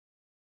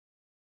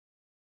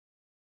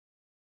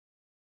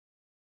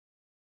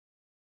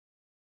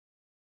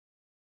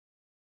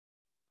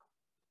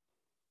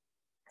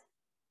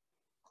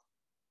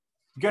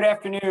Good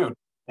afternoon,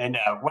 and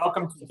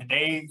welcome to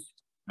today's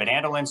Van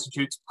Andel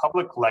Institute's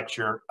public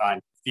lecture on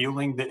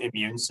fueling the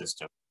immune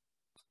system.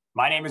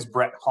 My name is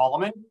Brett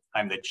Holloman.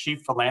 I'm the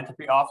Chief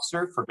Philanthropy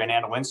Officer for Van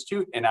Andel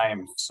Institute, and I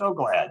am so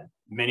glad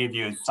many of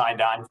you have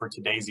signed on for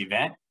today's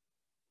event.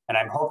 And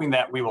I'm hoping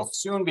that we will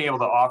soon be able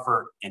to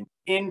offer an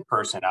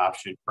in-person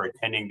option for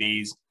attending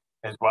these,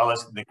 as well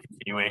as the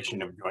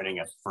continuation of joining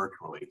us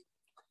virtually.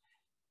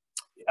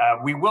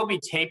 We will be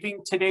taping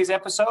today's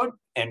episode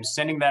and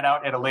sending that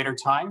out at a later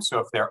time. So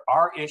if there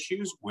are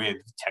issues with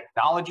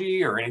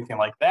technology or anything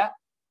like that,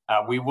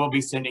 we will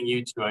be sending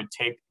you to a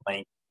tape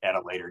link at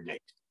a later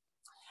date.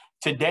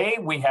 Today,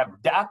 we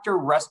have Dr.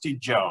 Rusty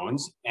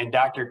Jones and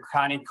Dr.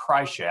 Connie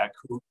Krysiak,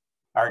 who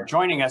are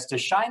joining us to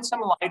shine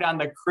some light on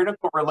the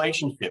critical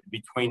relationship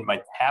between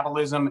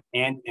metabolism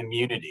and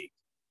immunity.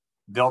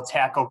 They'll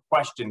tackle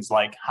questions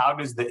like, how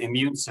does the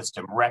immune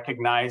system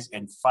recognize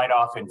and fight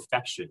off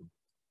infection?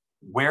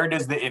 Where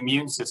does the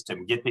immune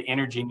system get the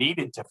energy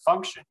needed to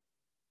function?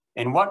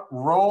 And what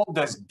role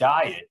does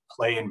diet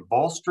play in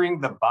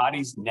bolstering the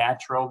body's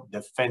natural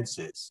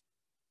defenses?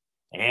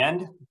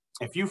 And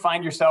if you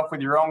find yourself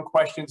with your own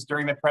questions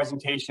during the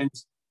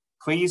presentations,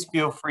 please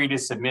feel free to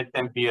submit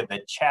them via the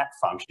chat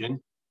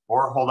function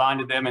or hold on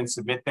to them and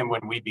submit them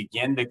when we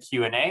begin the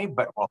Q&A,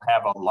 but we'll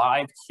have a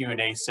live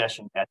Q&A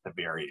session at the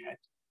very end.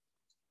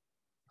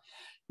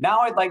 Now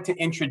I'd like to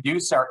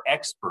introduce our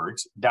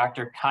experts.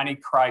 Dr. Connie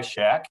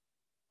Krysiak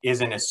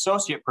is an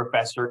associate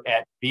professor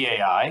at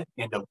VAI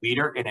and a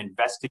leader in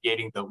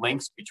investigating the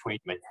links between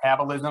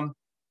metabolism,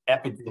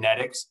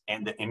 epigenetics,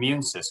 and the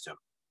immune system,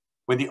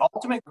 with the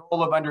ultimate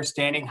goal of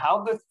understanding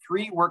how the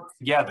three work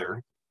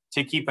together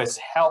to keep us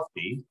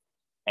healthy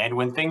and,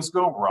 when things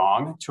go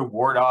wrong, to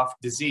ward off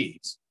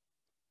disease.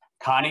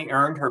 Connie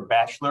earned her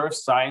Bachelor of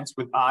Science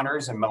with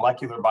honors in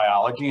molecular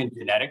biology and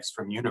genetics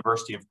from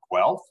University of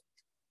Guelph,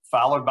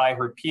 followed by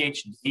her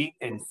PhD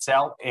in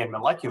cell and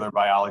molecular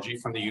biology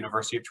from the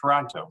University of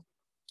Toronto.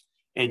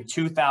 In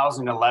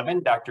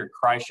 2011, Dr.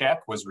 Krysiak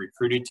was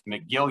recruited to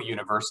McGill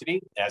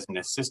University as an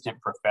assistant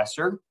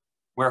professor,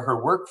 where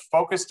her work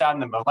focused on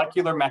the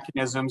molecular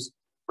mechanisms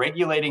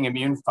regulating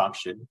immune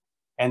function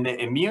and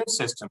the immune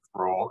system's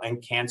role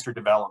in cancer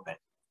development.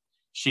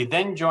 She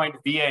then joined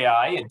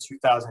VAI in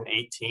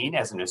 2018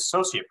 as an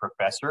associate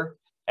professor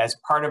as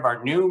part of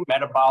our new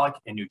metabolic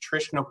and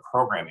nutritional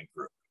programming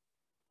group.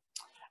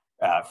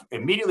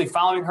 Immediately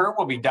following her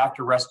will be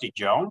Dr. Rusty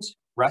Jones.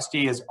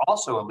 Rusty is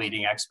also a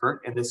leading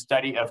expert in the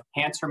study of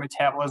cancer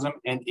metabolism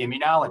and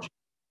immunology.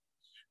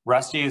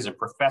 Rusty is a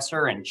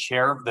professor and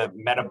chair of the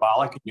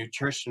metabolic and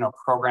nutritional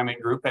programming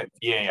group at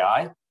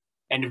VAI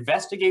and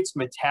investigates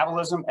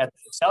metabolism at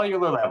the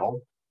cellular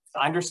level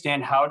to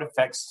understand how it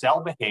affects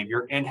cell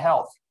behavior and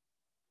health,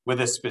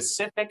 with a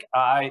specific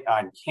eye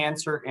on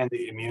cancer and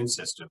the immune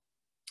system.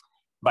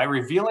 By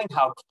revealing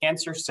how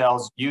cancer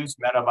cells use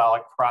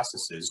metabolic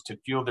processes to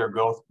fuel their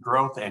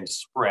growth and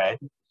spread,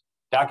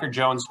 Dr.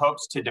 Jones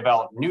hopes to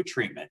develop new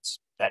treatments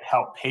that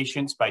help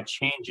patients by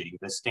changing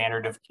the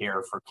standard of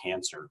care for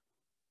cancer.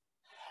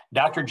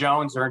 Dr.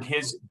 Jones earned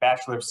his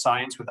Bachelor of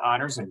Science with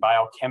honors in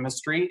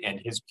biochemistry and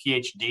his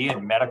PhD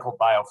in medical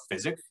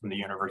biophysics from the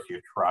University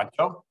of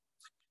Toronto.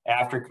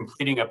 After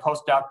completing a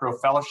postdoctoral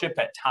fellowship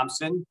at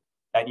Thompson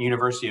at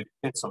University of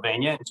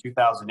Pennsylvania in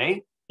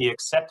 2008, he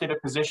accepted a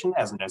position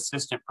as an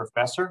assistant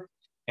professor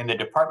in the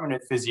Department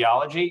of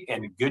Physiology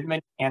and Goodman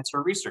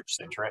Cancer Research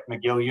Center at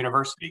McGill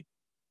University.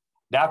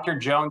 Dr.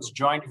 Jones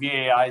joined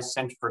VAI's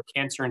Center for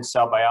Cancer and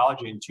Cell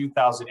Biology in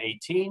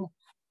 2018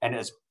 and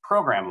as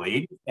program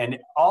lead, and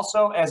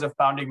also as a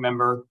founding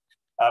member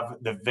of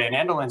the Van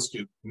Andel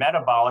Institute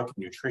Metabolic and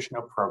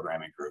Nutritional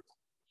Programming Group.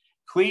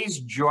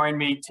 Please join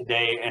me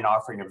today in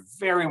offering a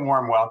very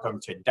warm welcome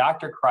to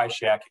Dr.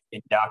 Krysiak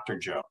and Dr.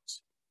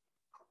 Jones.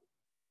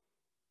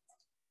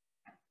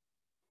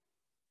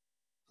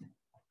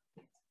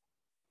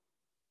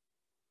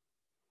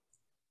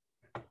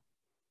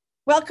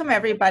 Welcome,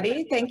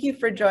 everybody. Thank you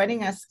for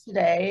joining us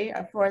today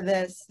for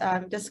this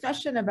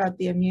discussion about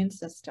the immune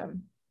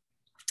system.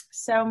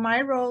 So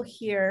my role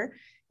here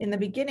in the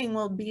beginning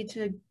will be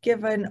to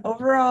give an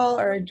overall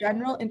or a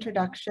general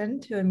introduction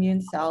to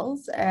immune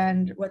cells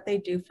and what they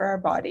do for our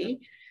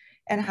body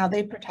and how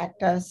they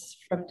protect us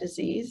from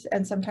disease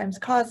and sometimes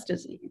cause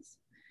disease.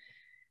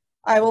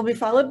 I will be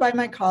followed by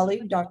my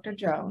colleague, Dr.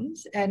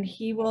 Jones, and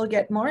he will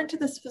get more into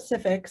the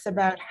specifics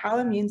about how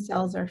immune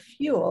cells are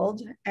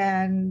fueled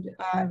and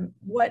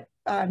what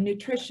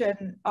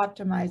nutrition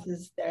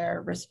optimizes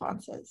their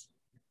responses.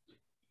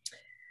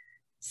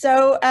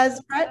 So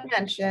as Brett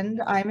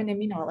mentioned, I'm an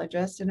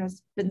immunologist and have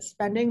been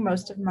spending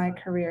most of my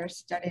career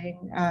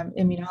studying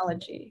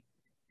immunology.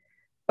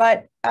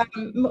 But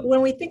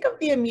when we think of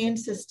the immune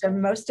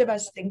system, most of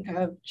us think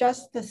of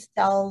just the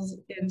cells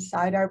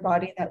inside our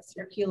body that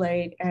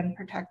circulate and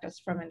protect us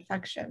from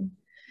infection.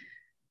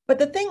 But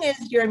the thing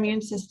is, your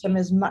immune system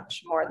is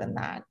much more than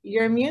that.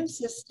 Your immune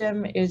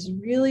system is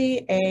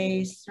really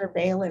a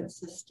surveillance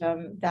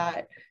system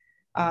that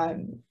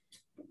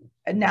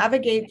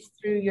navigates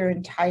through your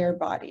entire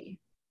body.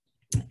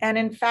 And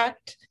in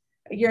fact,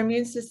 your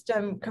immune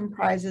system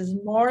comprises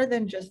more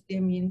than just the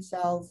immune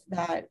cells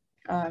that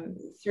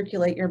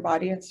circulate your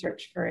body and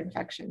search for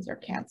infections or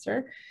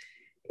cancer.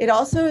 It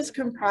also is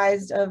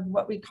comprised of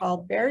what we call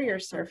barrier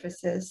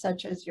surfaces,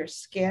 such as your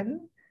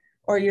skin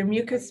or your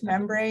mucous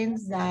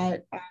membranes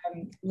that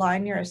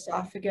line your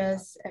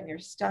esophagus and your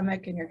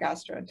stomach and your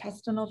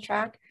gastrointestinal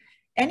tract.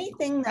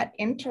 Anything that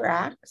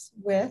interacts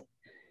with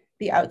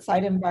the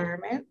outside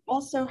environment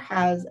also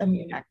has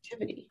immune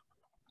activity.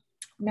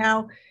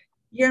 Now,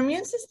 your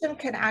immune system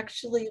can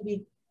actually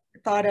be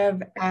thought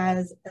of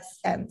as a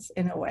sense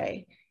in a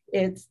way.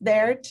 It's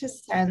there to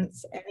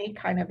sense any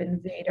kind of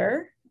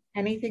invader,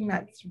 anything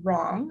that's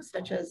wrong,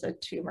 such as a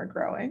tumor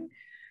growing,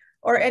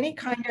 or any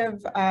kind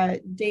of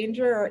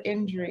danger or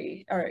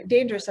injury, or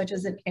danger such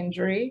as an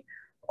injury,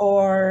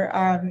 or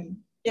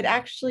it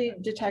actually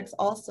detects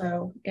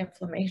also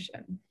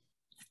inflammation.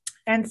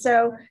 And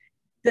so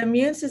the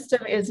immune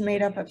system is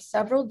made up of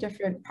several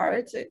different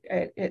parts.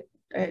 It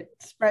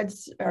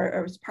spreads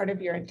or is part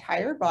of your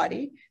entire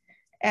body.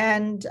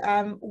 And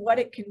what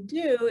it can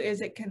do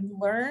is it can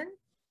learn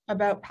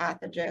about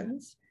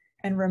pathogens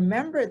and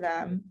remember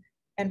them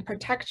and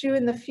protect you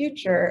in the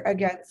future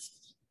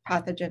against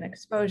pathogen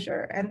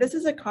exposure. And this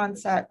is a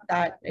concept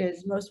that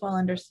is most well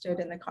understood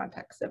in the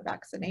context of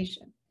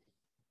vaccination.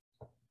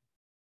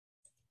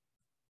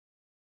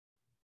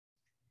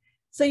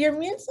 So your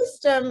immune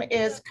system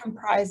is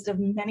comprised of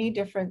many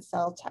different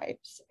cell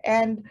types.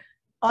 And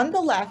on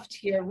the left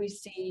here, we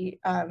see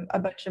a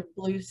bunch of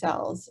blue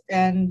cells.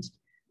 And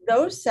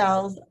those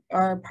cells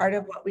are part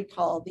of what we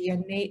call the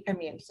innate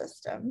immune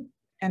system.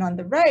 And on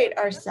the right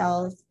are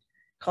cells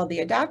called the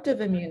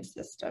adaptive immune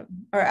system,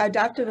 or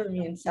adaptive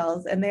immune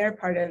cells, and they are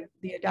part of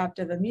the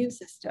adaptive immune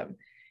system.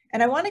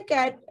 And I want to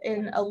get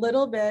in a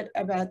little bit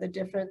about the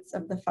difference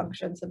of the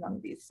functions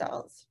among these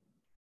cells.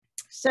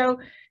 So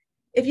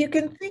if you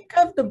can think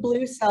of the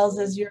blue cells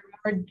as your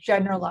more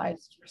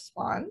generalized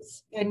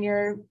response and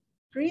your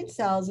green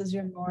cells as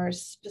your more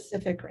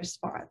specific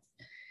response.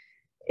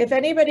 If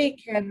anybody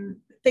can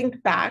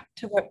think back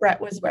to what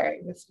Brett was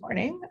wearing this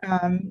morning,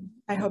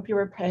 I hope you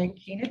were paying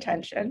keen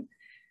attention.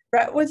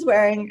 Brett was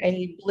wearing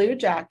a blue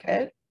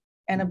jacket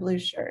and a blue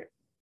shirt.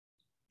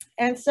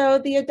 And so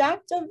the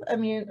adaptive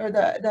immune, or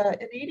the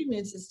innate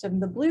immune system,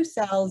 the blue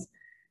cells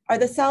are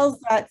the cells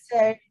that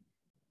say,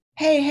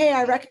 hey,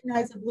 I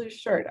recognize a blue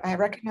shirt. I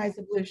recognize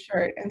a blue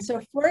shirt. And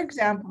so, for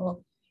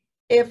example,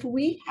 if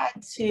we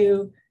had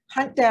to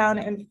hunt down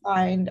and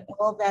find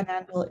all Van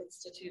Andel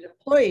Institute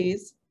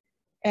employees,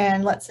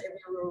 and let's say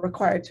we were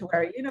required to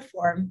wear a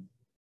uniform,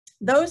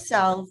 those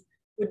cells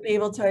would be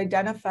able to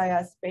identify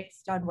us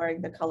based on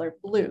wearing the color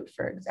blue,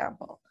 for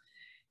example.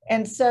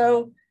 And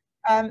so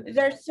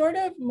they're sort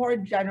of more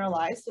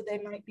generalized. So they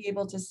might be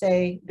able to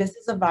say, this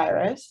is a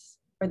virus,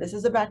 or this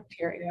is a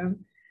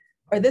bacterium,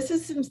 or this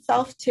is some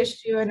soft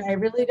tissue, and I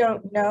really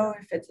don't know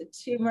if it's a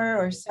tumor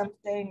or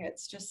something.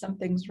 It's just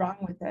something's wrong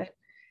with it.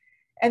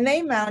 And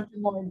they mount a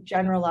more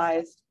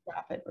generalized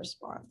rapid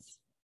response.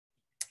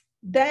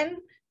 Then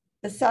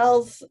the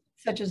cells,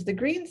 such as the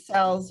green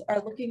cells,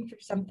 are looking for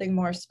something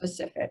more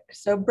specific.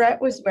 So Brett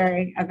was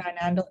wearing a Van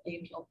Andel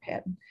angel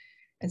pin.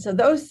 And so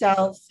those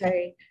cells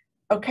say,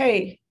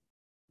 okay,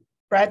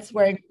 Brett's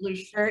wearing a blue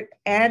shirt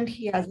and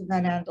he has a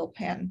Van Andel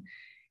pin.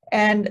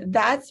 And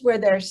that's where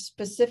they're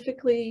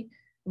specifically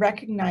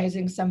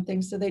recognizing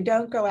something, so they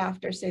don't go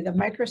after, say, the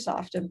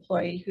Microsoft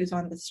employee who's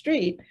on the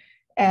street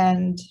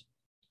and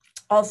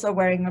also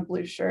wearing a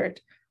blue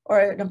shirt, or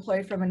an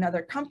employee from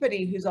another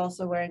company who's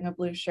also wearing a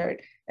blue shirt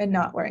and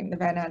not wearing the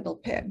Van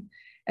Andel pin.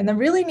 And the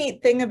really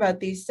neat thing about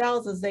these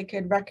cells is they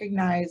could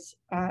recognize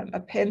a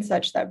pin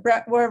such that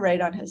Brett wore right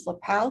on his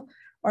lapel,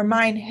 or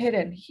mine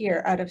hidden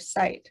here out of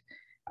sight.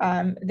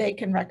 They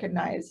can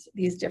recognize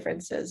these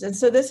differences. And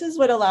so this is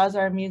what allows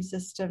our immune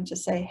system to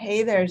say,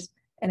 hey, there's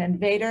an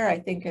invader. I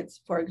think it's,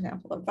 for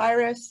example, a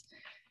virus.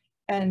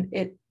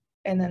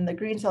 And then the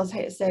green cells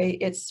say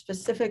it's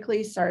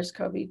specifically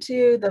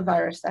SARS-CoV-2, the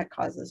virus that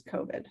causes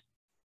COVID.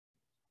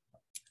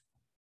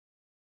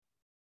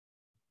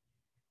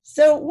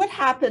 So what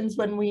happens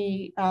when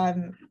we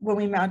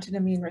mount an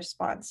immune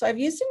response? So I've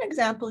used an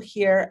example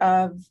here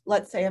of,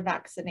 let's say, a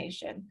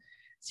vaccination.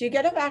 So you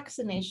get a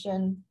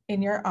vaccination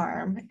in your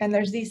arm, and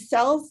there's these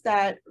cells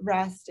that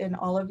rest in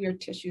all of your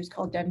tissues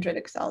called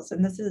dendritic cells.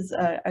 And this is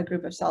a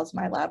group of cells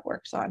my lab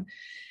works on.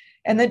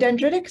 And the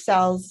dendritic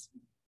cells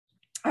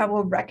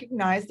will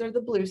recognize, they're the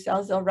blue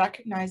cells, they'll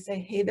recognize, say,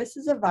 hey, this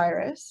is a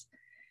virus.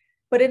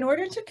 But in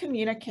order to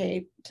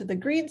communicate to the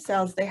green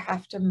cells, they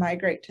have to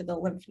migrate to the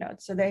lymph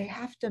nodes. So they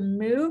have to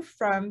move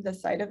from the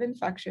site of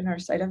infection or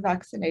site of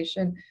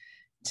vaccination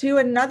to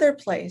another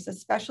place, a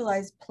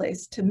specialized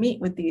place, to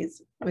meet with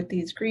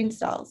these green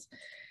cells.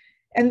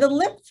 And the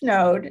lymph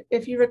node,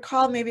 if you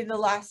recall, maybe the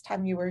last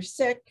time you were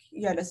sick,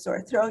 you had a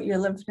sore throat, your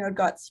lymph node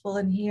got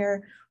swollen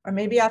here, or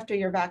maybe after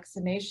your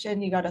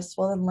vaccination, you got a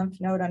swollen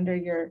lymph node under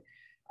your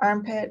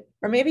armpit,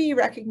 or maybe you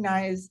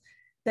recognize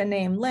the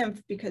name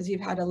lymph because you've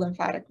had a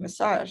lymphatic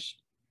massage.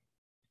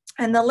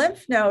 And the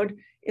lymph node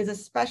is a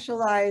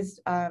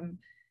specialized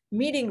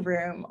meeting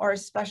room or a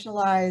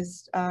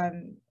specialized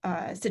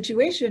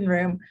situation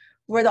room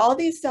where all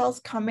these cells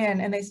come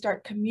in and they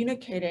start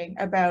communicating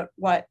about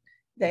what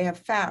they have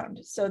found.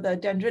 So the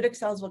dendritic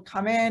cells will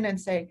come in and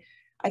say,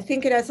 I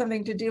think it has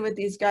something to do with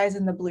these guys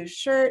in the blue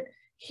shirt.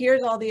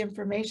 Here's all the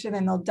information,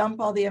 and they'll dump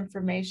all the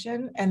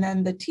information. And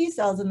then the T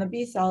cells and the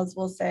B cells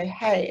will say,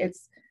 hey,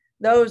 it's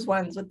those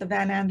ones with the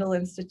Van Andel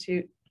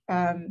Institute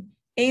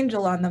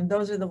angel on them.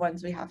 Those are the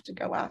ones we have to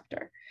go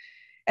after.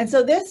 And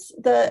so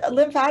the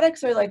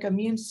lymphatics are like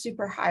immune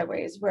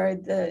superhighways where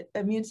the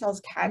immune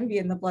cells can be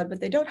in the blood, but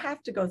they don't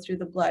have to go through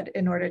the blood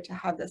in order to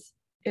have this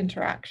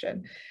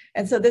interaction.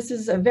 And so this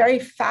is a very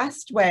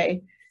fast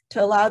way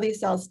to allow these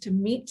cells to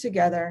meet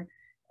together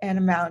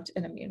and mount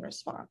an immune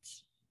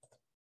response.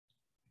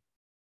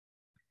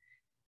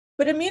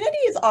 But immunity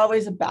is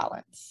always a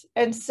balance.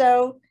 And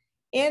so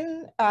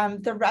in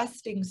the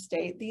resting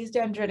state, these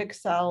dendritic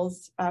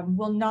cells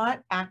will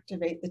not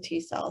activate the T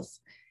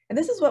cells. And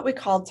this is what we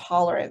call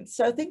tolerance.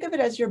 So think of it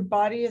as your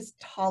body is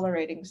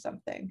tolerating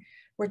something.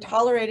 We're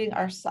tolerating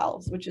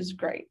ourselves, which is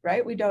great,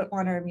 right? We don't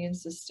want our immune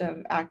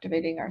system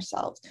activating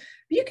ourselves. But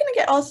you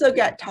can also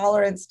get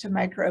tolerance to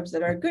microbes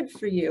that are good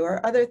for you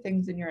or other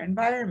things in your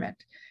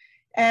environment.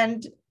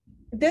 And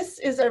this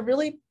is a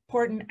really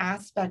important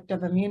aspect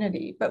of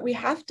immunity, but we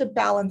have to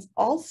balance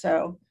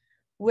also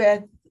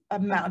with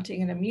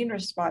mounting an immune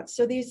response.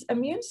 So these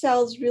immune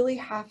cells really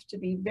have to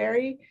be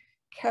very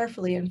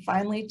carefully and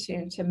finely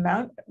tuned to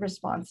mount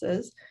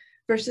responses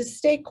versus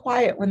stay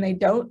quiet when they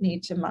don't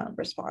need to mount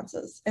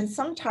responses. And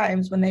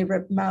sometimes when they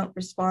mount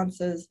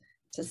responses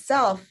to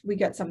self, we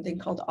get something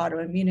called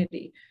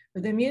autoimmunity,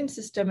 where the immune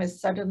system is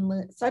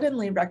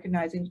suddenly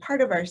recognizing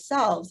part of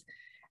ourselves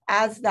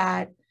as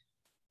that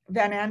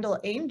Van Andel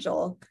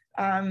angel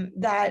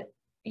that,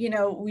 you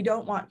know, we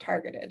don't want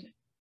targeted.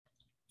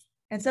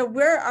 And so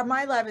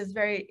my lab is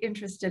very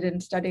interested in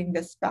studying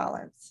this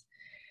balance.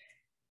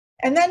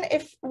 And then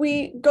if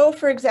we go,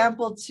 for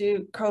example,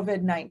 to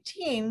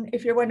COVID-19,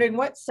 if you're wondering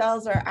what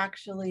cells are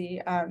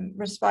actually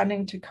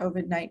responding to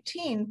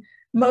COVID-19,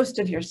 most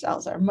of your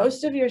cells are.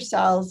 Most of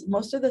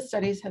the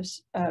studies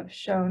have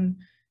shown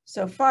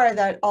so far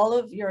that all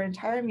of your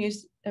entire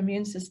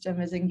immune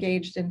system is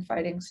engaged in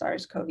fighting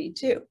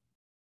SARS-CoV-2.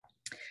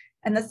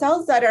 And the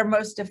cells that are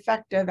most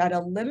effective at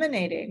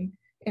eliminating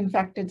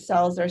infected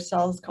cells are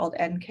cells called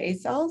NK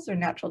cells, or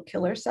natural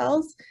killer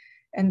cells,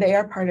 and they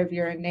are part of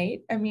your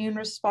innate immune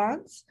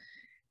response,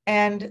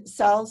 and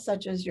cells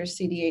such as your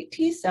CD8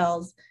 T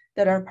cells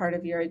that are part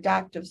of your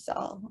adaptive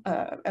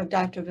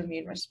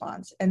immune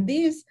response. And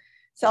these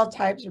cell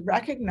types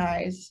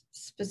recognize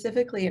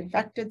specifically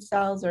infected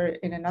cells, or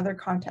in another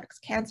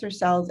context, cancer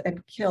cells, and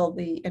kill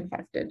the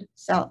infected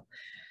cell.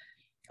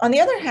 On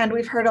the other hand,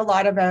 we've heard a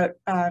lot about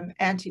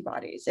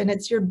antibodies, and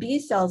it's your B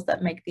cells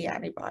that make the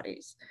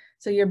antibodies.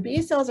 So your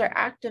B cells are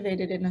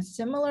activated in a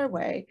similar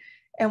way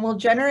and will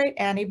generate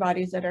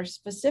antibodies that are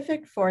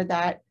specific for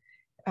that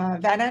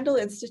Van Andel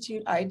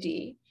Institute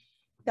ID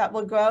that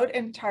will go out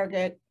and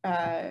target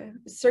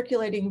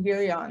circulating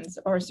virions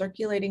or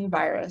circulating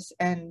virus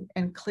and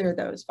clear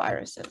those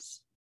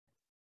viruses.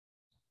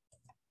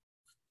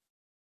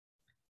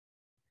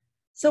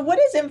 So what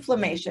is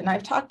inflammation?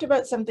 I've talked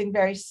about something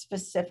very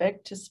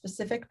specific to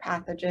specific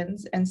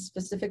pathogens and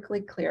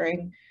specifically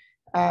clearing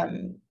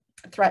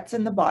threats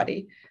in the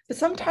body, but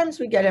sometimes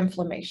we get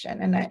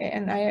inflammation,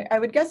 and I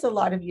would guess a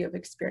lot of you have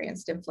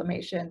experienced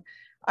inflammation,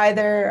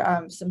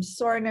 either some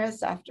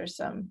soreness after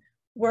some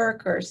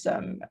work or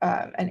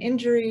an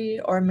injury,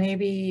 or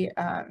maybe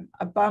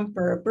a bump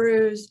or a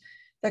bruise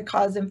that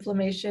cause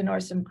inflammation,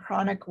 or some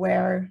chronic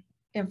wear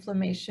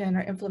inflammation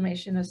or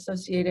inflammation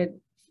associated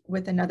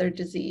with another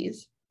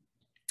disease.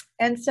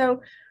 And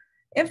so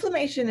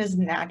inflammation is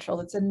natural.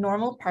 It's a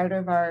normal part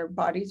of our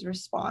body's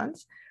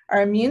response.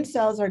 Our immune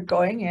cells are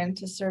going in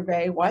to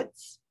survey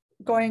what's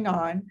going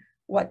on,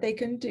 what they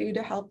can do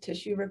to help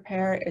tissue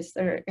repair. Is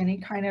there any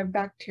kind of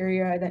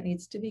bacteria that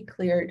needs to be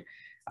cleared?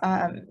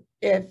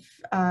 If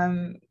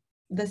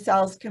the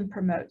cells can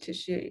promote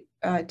tissue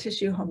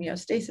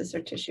homeostasis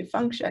or tissue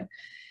function.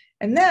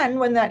 And then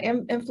when that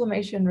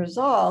inflammation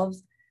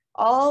resolves,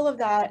 all of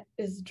that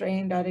is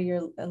drained out of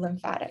your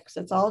lymphatics.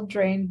 It's all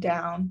drained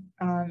down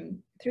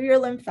through your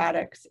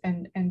lymphatics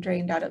and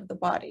drained out of the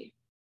body.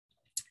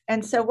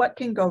 And so what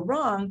can go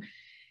wrong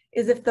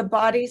is if the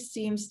body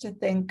seems to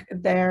think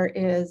there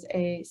is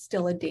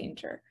still a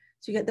danger.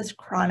 So you get this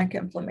chronic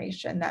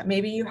inflammation that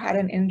maybe you had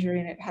an injury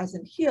and it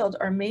hasn't healed,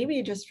 or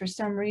maybe just for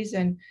some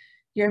reason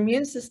your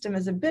immune system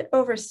is a bit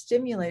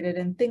overstimulated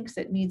and thinks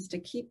it needs to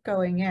keep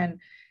going in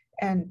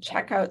and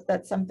check out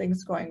that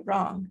something's going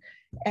wrong.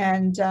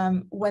 And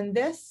when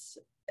this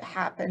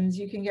happens,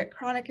 you can get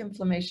chronic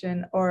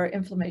inflammation or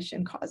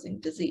inflammation causing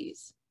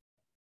disease.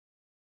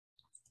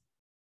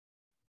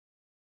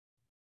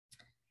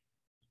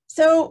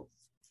 So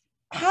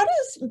how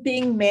does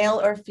being male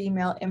or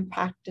female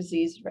impact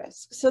disease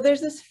risk? So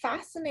there's this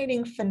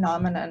fascinating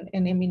phenomenon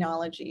in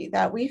immunology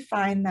that we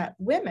find that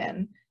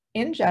women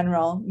in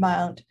general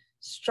mount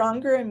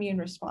stronger immune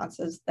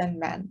responses than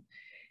men.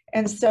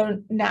 And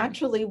so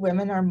naturally,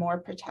 women are more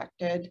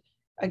protected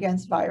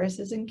against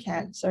viruses and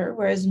cancer,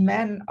 whereas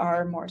men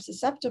are more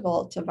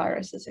susceptible to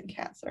viruses and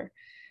cancer.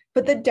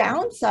 But the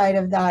downside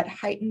of that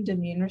heightened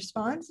immune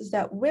response is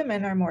that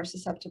women are more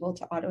susceptible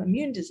to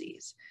autoimmune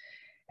disease.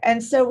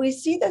 And so we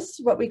see this,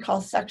 what we call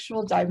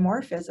sexual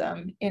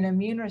dimorphism in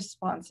immune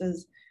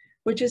responses,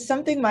 which is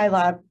something my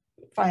lab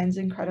finds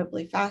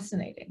incredibly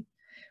fascinating.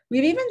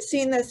 We've even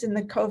seen this in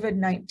the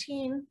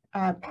COVID-19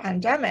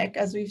 pandemic,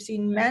 as we've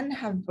seen men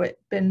have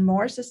been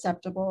more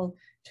susceptible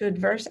to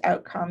adverse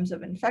outcomes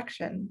of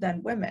infection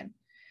than women.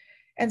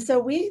 And so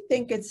we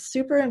think it's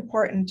super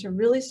important to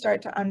really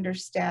start to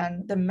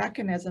understand the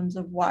mechanisms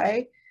of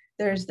why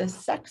there's this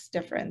sex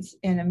difference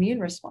in immune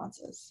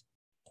responses.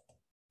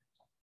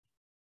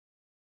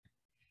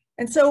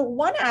 And so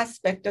one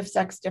aspect of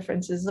sex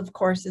differences, of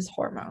course, is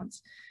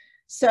hormones.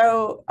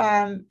 So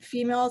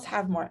females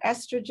have more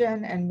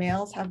estrogen and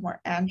males have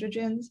more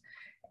androgens,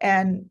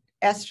 and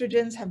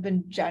estrogens have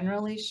been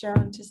generally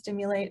shown to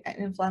stimulate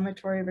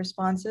inflammatory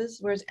responses,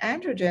 whereas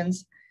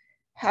androgens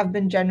have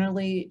been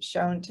generally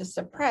shown to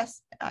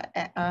suppress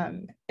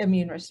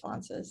immune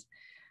responses.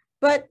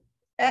 But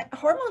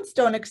hormones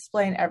don't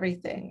explain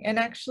everything. And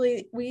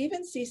actually, we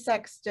even see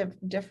sex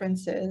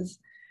differences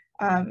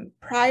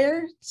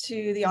prior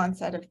to the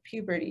onset of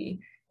puberty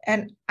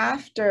and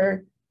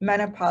after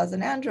menopause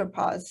and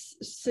andropause,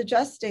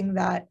 suggesting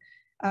that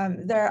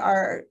there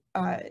are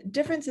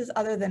differences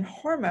other than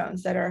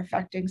hormones that are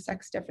affecting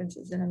sex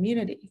differences in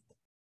immunity.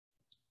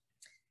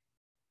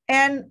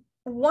 And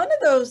one of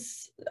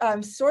those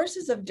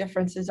sources of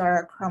differences are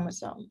our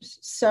chromosomes.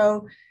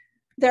 So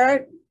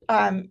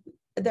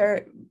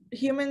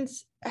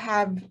humans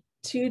have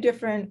two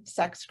different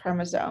sex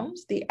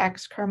chromosomes, the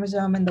X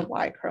chromosome and the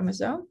Y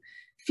chromosome.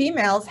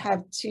 Females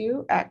have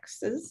two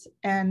X's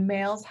and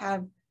males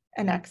have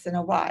an X and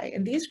a Y.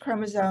 And these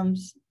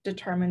chromosomes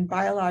determine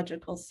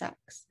biological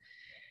sex.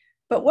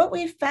 But what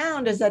we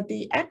found is that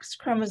the X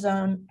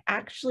chromosome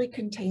actually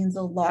contains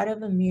a lot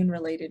of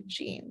immune-related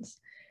genes.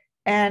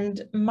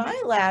 And my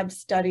lab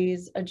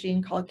studies a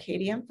gene called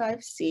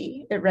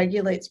KDM5C. It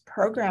regulates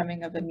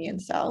programming of immune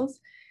cells.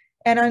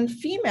 And on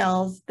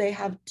females, they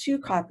have two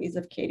copies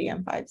of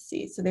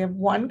KDM5C. So they have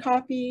one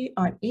copy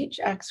on each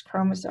X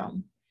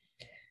chromosome.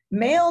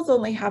 Males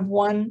only have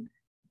one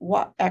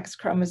X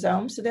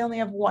chromosome, so they only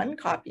have one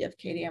copy of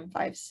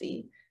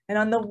KDM5C. And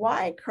on the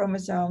Y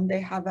chromosome, they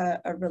have a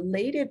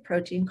related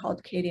protein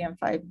called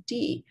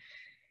KDM5D.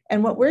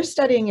 And what we're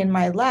studying in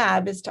my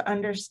lab is to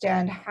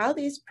understand how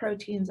these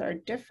proteins are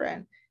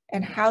different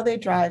and how they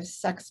drive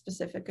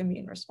sex-specific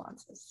immune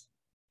responses.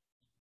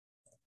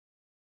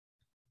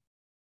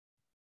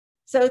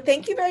 So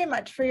thank you very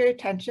much for your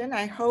attention.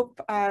 I hope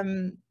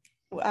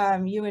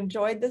you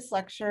enjoyed this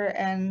lecture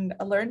and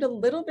learned a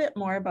little bit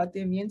more about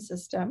the immune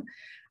system.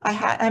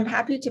 I'm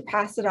happy to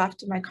pass it off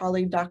to my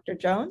colleague, Dr.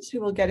 Jones,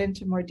 who will get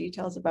into more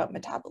details about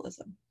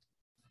metabolism.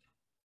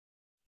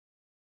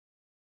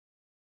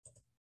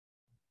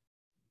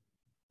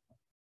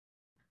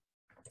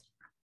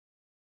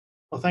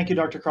 Well, thank you,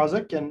 Dr.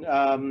 Krosik,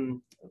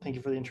 and thank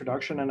you for the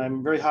introduction. And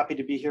I'm very happy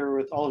to be here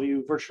with all of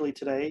you virtually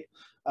today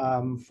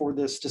for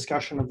this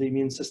discussion of the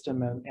immune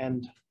system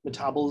and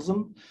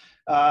metabolism.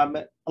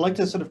 I'd like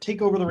to sort of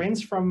take over the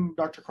reins from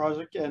Dr.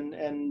 Krosik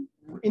and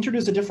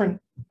introduce a different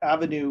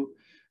avenue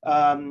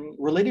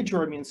related to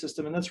our immune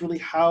system, and that's really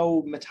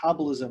how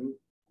metabolism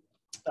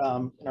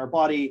in our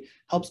body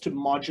helps to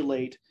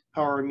modulate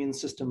how our immune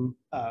system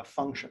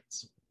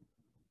functions.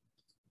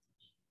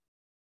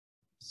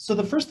 So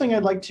the first thing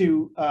I'd like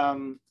to,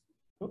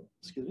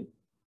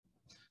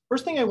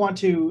 first thing I want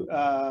to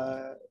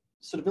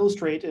sort of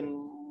illustrate,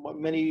 and what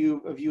many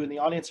of you in the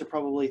audience are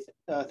probably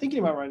thinking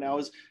about right now,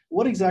 is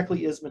what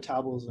exactly is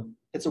metabolism?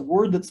 It's a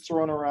word that's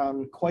thrown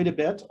around quite a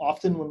bit.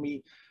 Often when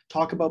we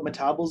talk about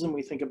metabolism,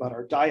 we think about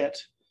our diet,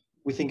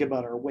 we think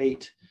about our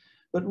weight,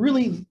 but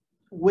really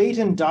weight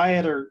and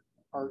diet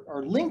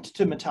are linked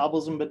to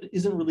metabolism, but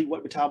isn't really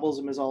what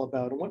metabolism is all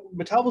about. And what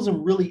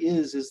metabolism really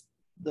is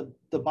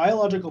the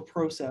biological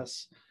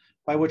process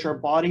by which our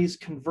bodies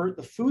convert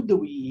the food that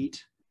we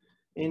eat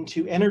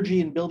into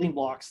energy and building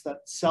blocks that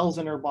cells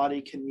in our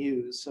body can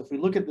use. So if we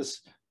look at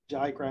this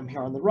diagram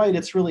here on the right,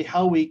 it's really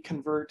how we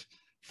convert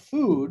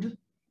food,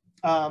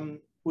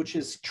 which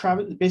is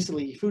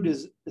basically food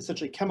is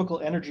essentially chemical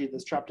energy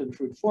that's trapped in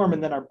food form,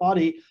 and then our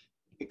body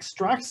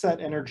extracts that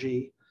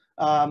energy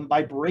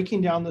by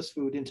breaking down this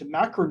food into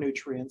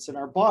macronutrients in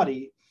our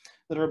body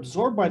that are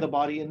absorbed by the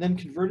body and then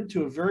converted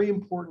to a very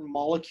important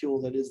molecule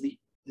that is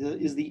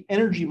the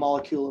energy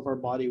molecule of our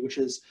body, which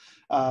is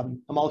a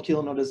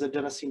molecule known as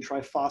adenosine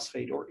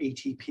triphosphate, or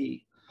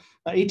ATP.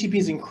 ATP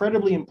is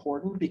incredibly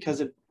important because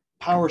it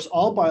powers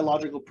all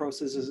biological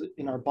processes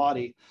in our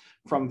body,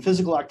 from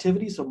physical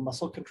activity, so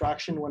muscle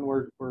contraction when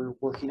we're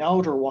working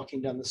out or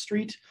walking down the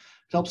street. It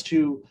helps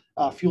to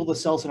fuel the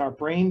cells in our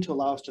brain to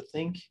allow us to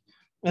think.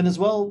 And as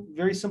well,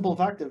 very simple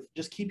fact of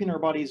just keeping our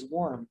bodies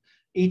warm.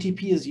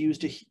 ATP is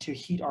used to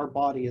heat our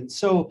body. And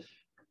so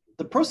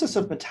the process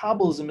of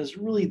metabolism is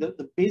really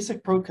the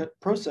basic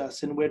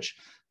process in which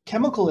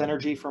chemical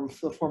energy from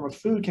the form of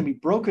food can be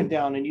broken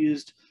down and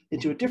used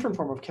into a different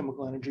form of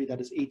chemical energy,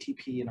 that is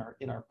ATP,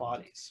 in our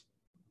bodies.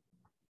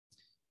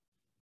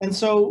 And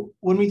so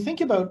when we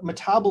think about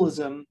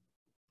metabolism,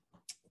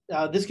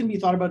 this can be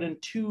thought about in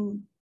two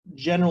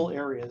general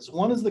areas.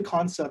 One is the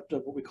concept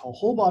of what we call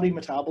whole body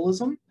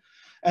metabolism,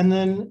 and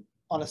then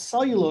on a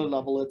cellular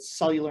level, it's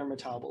cellular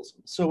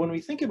metabolism. So when we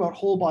think about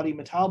whole body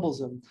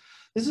metabolism,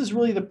 this is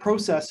really the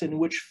process in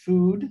which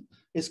food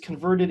is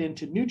converted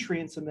into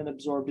nutrients and then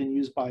absorbed and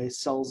used by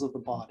cells of the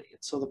body.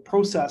 So the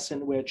process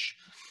in which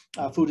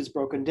food is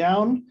broken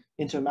down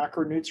into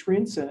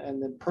macronutrients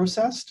and then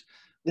processed.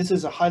 This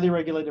is a highly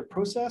regulated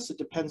process. It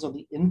depends on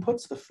the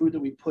inputs, the food that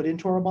we put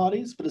into our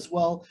bodies, but as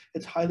well,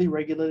 it's highly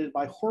regulated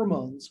by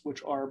hormones,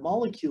 which are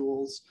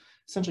molecules,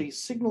 essentially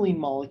signaling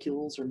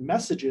molecules or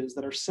messages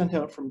that are sent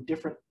out from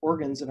different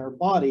organs in our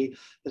body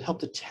that help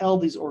to tell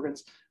these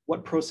organs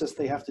what process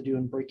they have to do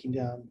in breaking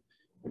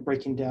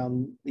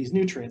down these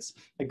nutrients.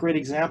 A great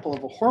example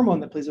of a hormone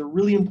that plays a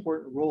really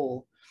important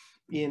role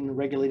in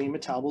regulating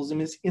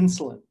metabolism is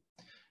insulin.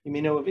 You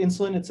may know of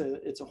insulin.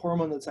 It's a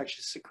hormone that's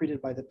actually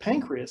secreted by the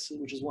pancreas,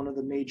 which is one of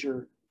the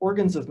major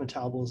organs of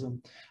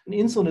metabolism. And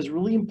insulin is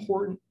really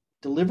important,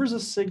 delivers a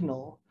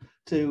signal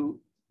to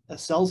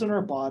cells in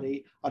our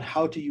body on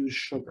how to use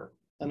sugar.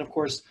 And of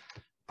course,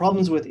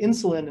 problems with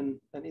insulin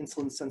and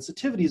insulin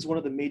sensitivity is one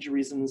of the major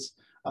reasons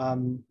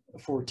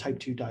for type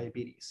 2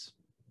 diabetes.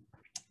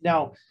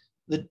 Now,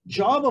 the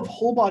job of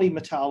whole body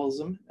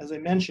metabolism, as I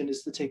mentioned,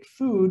 is to take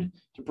food,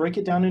 to break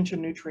it down into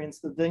nutrients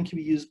that then can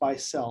be used by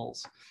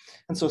cells.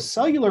 And so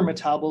cellular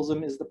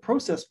metabolism is the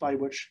process by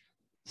which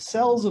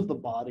cells of the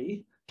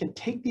body can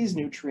take these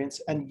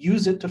nutrients and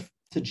use it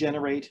to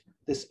generate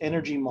this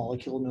energy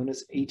molecule known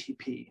as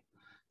ATP.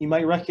 You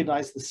might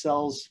recognize the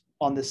cells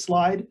on this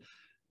slide.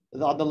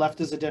 On the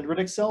left is a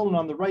dendritic cell, and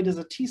on the right is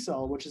a T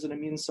cell, which is an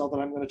immune cell that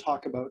I'm going to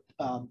talk about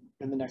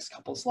in the next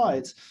couple of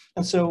slides.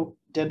 And so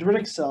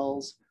dendritic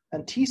cells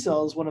and T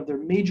cells, one of their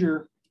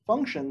major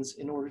functions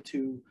in order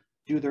to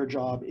do their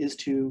job is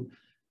to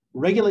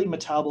regulate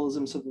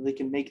metabolism so that they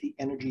can make the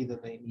energy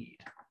that they need.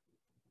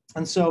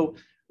 And so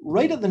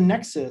right at the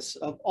nexus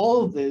of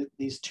all of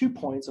these 2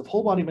 points of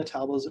whole body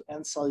metabolism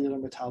and cellular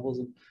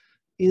metabolism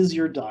is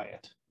your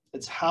diet.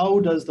 It's how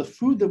does the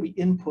food that we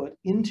input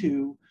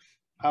into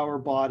our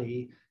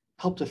body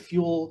help to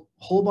fuel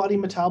whole body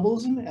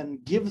metabolism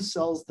and give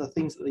cells the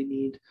things that they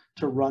need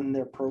to run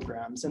their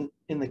programs. And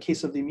in the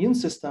case of the immune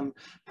system,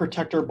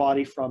 protect our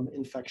body from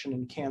infection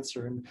and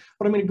cancer. And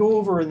what I'm going to go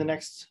over in the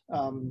next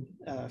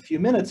few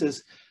minutes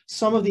is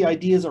some of the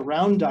ideas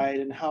around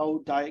diet and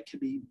how diet can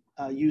be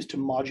used to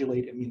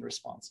modulate immune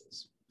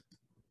responses.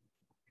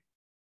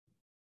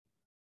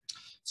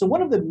 So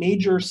one of the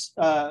major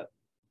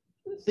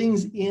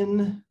things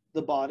in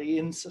the body,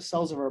 in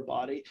cells of our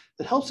body,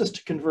 that helps us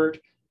to convert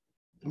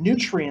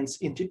nutrients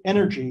into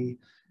energy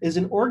is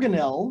an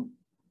organelle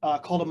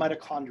called a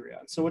mitochondria.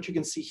 So what you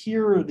can see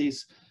here are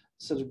these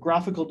sort of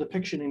graphical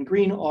depiction in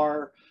green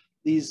are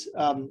these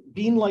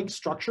bean-like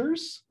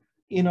structures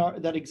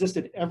that exist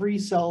in every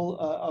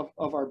cell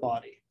of our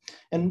body.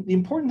 And the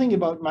important thing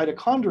about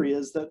mitochondria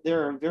is that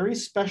they're a very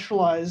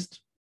specialized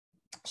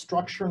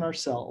structure in our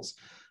cells.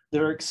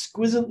 They're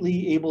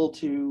exquisitely able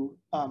to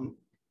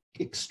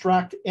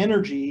extract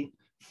energy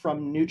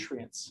from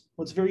nutrients.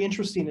 What's very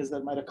interesting is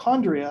that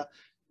mitochondria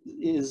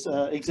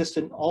exist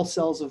in all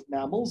cells of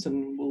mammals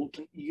and will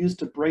be used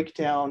to break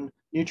down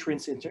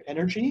nutrients into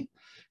energy.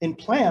 In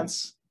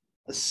plants,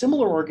 a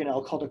similar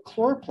organelle called a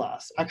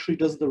chloroplast actually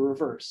does the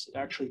reverse. It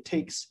actually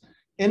takes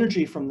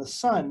energy from the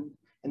sun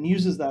and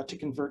uses that to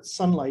convert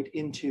sunlight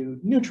into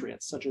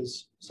nutrients such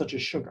as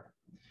sugar.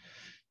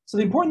 So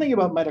the important thing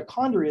about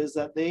mitochondria is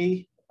that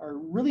they are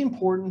really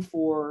important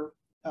for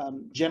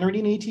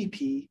generating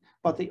ATP,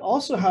 but they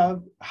also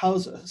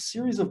house a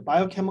series of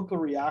biochemical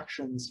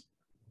reactions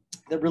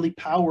that really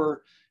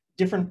power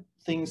different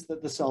things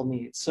that the cell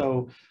needs.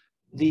 So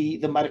the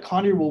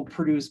mitochondria will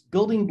produce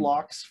building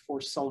blocks for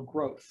cell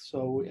growth.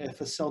 So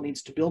if a cell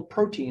needs to build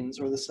proteins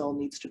or the cell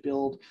needs to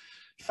build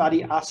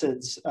fatty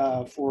acids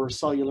for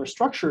cellular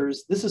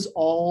structures, this is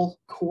all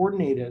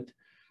coordinated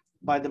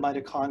by the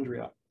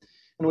mitochondria.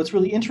 And what's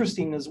really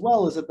interesting as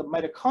well is that the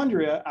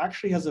mitochondria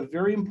actually has a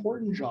very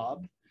important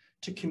job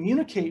to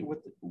communicate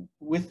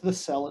with the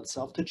cell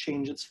itself to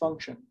change its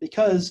function,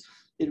 because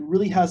it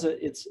really has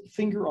its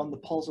finger on the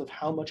pulse of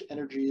how much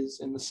energy is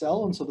in the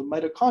cell. And so the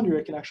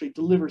mitochondria can actually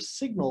deliver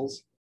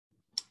signals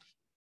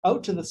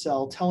out to the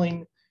cell,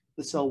 telling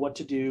the cell what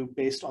to do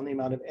based on the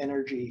amount of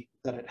energy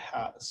that it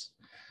has.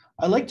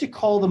 I like to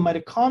call the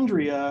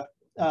mitochondria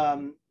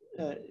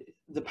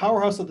the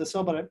powerhouse of the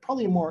cell, but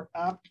probably a more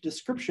apt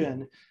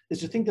description is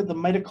to think that the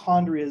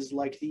mitochondria is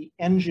like the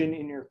engine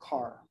in your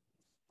car,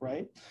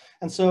 right?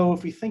 And so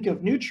if we think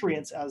of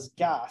nutrients as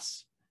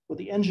gas, what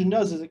the engine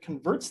does is it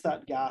converts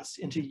that gas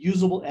into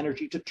usable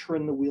energy to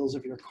turn the wheels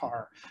of your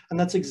car. And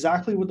that's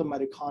exactly what the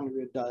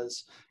mitochondria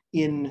does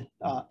in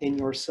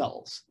your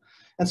cells.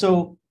 And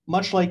so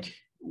much like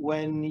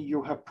when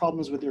you have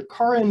problems with your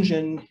car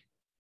engine,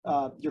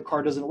 your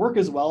car doesn't work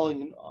as well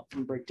and can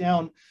often break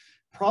down.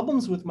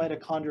 Problems with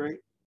mitochondria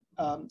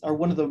are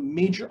one of the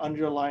major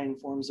underlying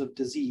forms of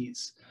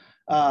disease.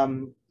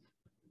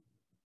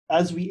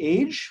 As we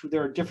age,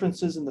 there are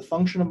differences in the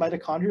function of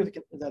mitochondria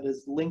that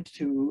is linked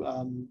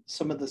to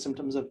some of the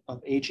symptoms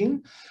of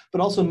aging,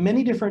 but also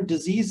many different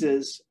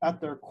diseases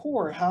at their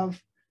core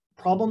have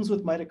problems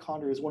with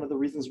mitochondria is one of the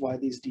reasons why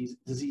these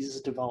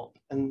diseases develop.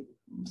 And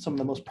some of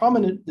the most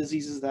prominent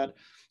diseases that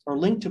are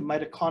linked to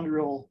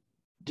mitochondrial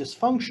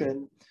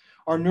dysfunction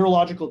are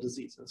neurological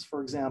diseases,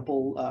 for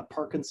example,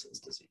 Parkinson's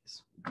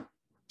disease.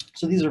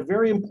 So these are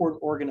very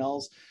important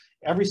organelles.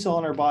 Every cell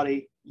in our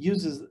body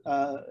uses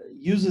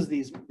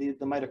the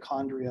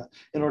mitochondria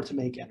in order to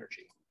make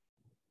energy.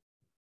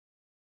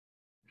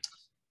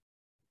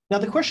 Now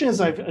the question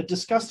is, I've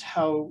discussed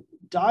how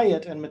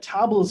diet and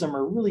metabolism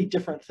are really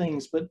different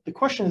things, but the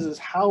question is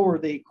how are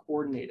they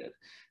coordinated?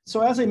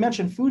 So as I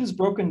mentioned, food is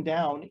broken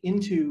down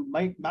into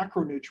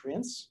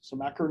macronutrients. So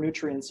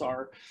macronutrients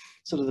are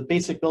sort of the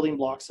basic building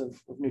blocks of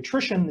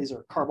nutrition. These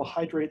are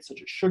carbohydrates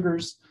such as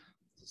sugars,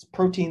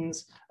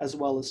 proteins, as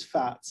well as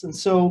fats. And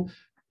so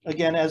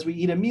again, as we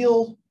eat a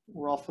meal,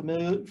 we're all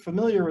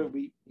familiar,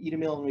 we eat a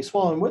meal and we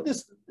swallow. And what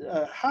this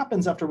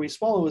happens after we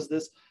swallow is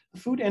the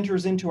food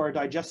enters into our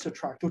digestive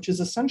tract, which is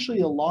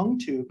essentially a long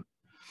tube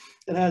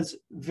that has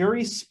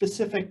very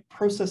specific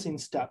processing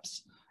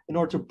steps in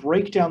order to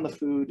break down the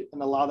food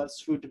and allow that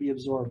food to be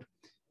absorbed.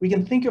 We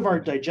can think of our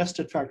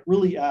digestive tract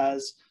really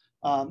as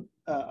a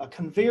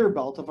conveyor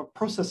belt of a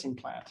processing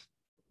plant.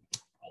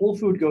 Whole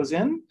food goes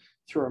in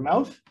through our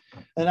mouth,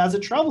 and as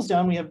it travels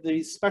down, we have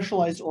these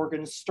specialized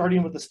organs,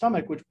 starting with the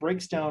stomach, which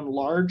breaks down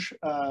large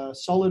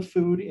solid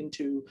food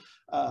into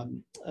a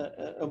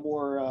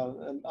more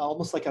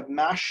almost like a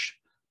mash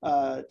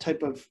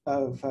type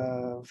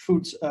of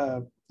foods,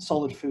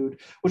 solid food,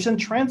 which then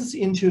transits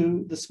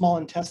into the small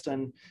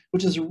intestine,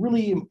 which is a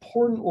really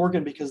important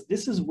organ because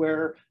this is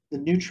where the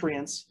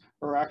nutrients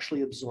are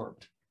actually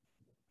absorbed.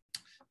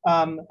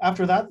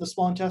 After that, the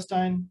small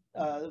intestine,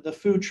 the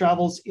food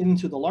travels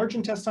into the large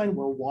intestine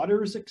where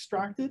water is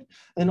extracted,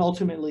 and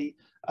ultimately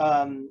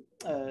the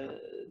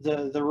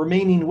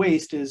remaining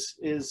waste is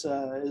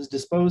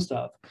disposed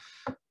of.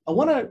 I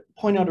want to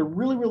point out a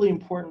really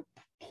important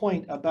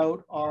point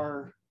about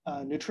our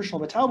nutritional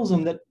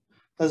metabolism that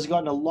has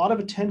gotten a lot of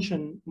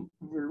attention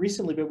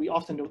recently, but we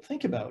often don't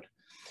think about.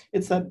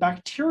 It's that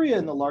bacteria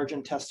in the large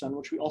intestine,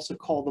 which we also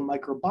call the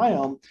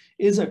microbiome,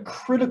 is a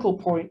critical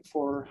point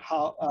for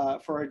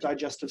our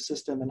digestive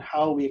system and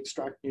how we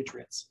extract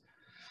nutrients.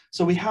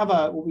 So we have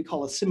what we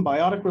call a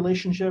symbiotic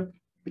relationship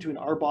between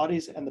our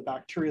bodies and the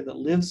bacteria that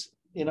lives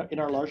in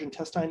our large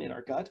intestine, in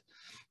our gut.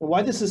 And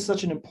why this is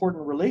such an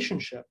important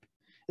relationship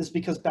is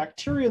because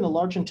bacteria in the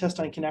large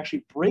intestine can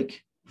actually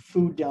break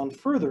food down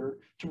further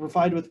to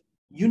provide with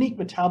unique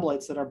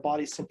metabolites that our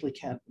bodies simply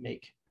can't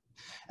make.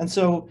 And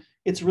so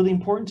it's really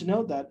important to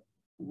note that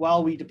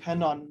while we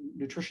depend on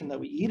nutrition that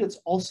we eat, it's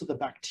also the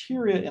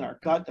bacteria in our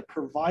gut that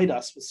provide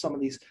us with some of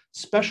these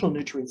special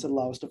nutrients that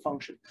allow us to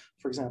function.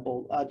 For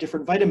example,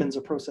 different vitamins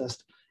are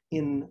processed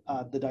in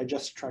the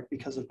digestive tract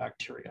because of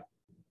bacteria.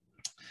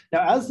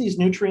 Now, as these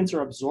nutrients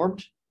are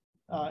absorbed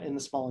in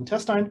the small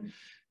intestine,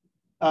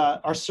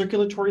 our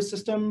circulatory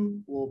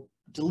system will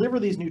deliver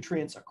these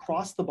nutrients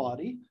across the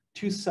body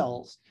to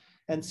cells.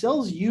 And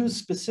cells use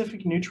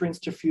specific nutrients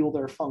to fuel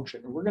their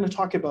function. We're going to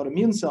talk about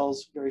immune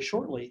cells very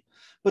shortly,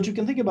 but you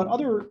can think about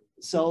other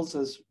cells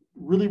as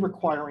really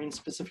requiring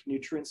specific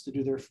nutrients to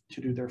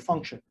do their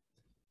function.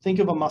 Think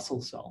of a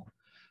muscle cell.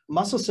 A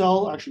muscle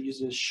cell actually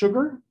uses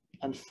sugar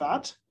and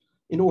fat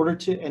in order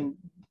to, and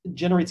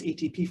generates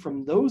ATP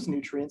from those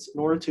nutrients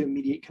in order to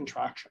mediate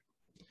contraction.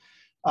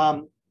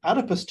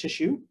 Adipose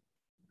tissue,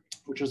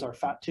 which is our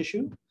fat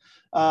tissue,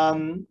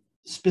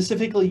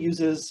 specifically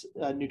uses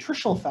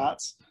nutritional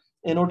fats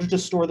in order to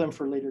store them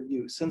for later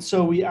use. And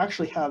so we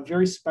actually have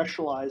very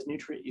specialized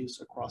nutrient use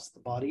across the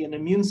body, and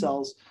immune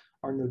cells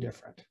are no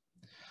different.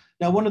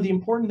 Now, one of the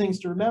important things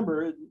to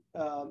remember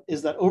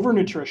is that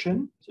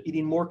overnutrition, so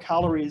eating more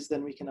calories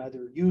than we can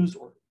either use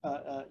or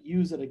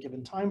use at a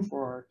given time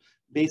for our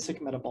basic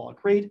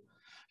metabolic rate,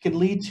 can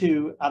lead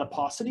to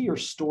adiposity or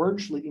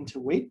storage, leading to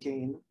weight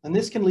gain. And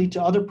this can lead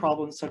to other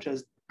problems such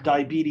as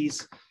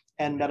diabetes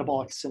and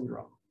metabolic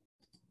syndrome.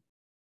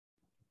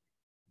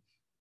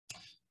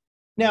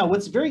 Now,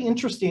 what's very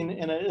interesting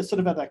and sort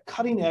of at the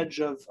cutting edge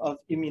of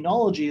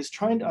immunology is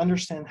trying to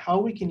understand how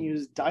we can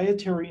use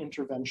dietary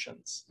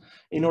interventions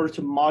in order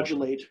to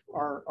modulate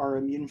our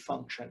immune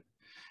function.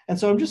 And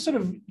so I'm just sort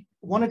of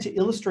wanted to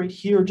illustrate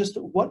here just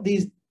what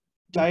these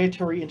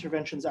dietary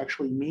interventions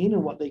actually mean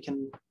and what they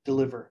can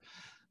deliver.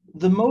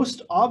 The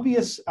most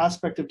obvious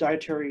aspect of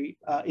dietary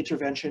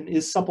intervention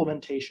is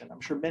supplementation. I'm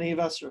sure many of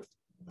us are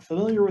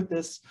familiar with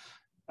this.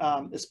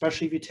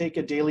 Especially if you take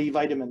a daily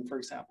vitamin, for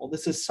example.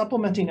 This is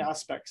supplementing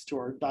aspects to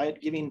our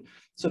diet, giving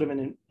sort of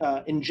an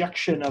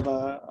injection of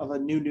a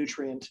new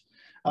nutrient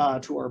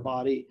to our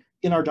body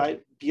in our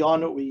diet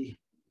beyond what we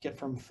get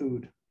from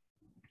food.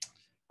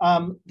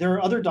 There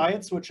are other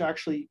diets which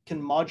actually can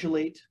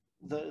modulate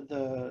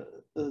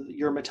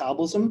your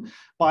metabolism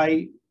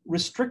by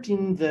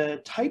restricting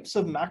the types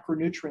of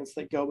macronutrients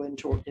that go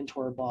into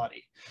our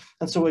body.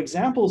 And so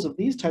examples of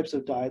these types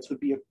of diets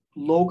would be a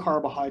low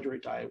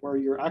carbohydrate diet, where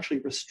you're actually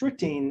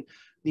restricting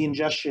the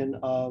ingestion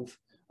of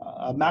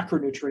a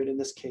macronutrient, in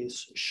this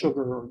case,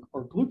 sugar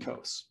or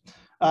glucose.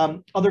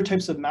 Other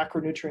types of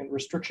macronutrient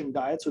restriction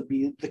diets would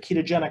be the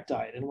ketogenic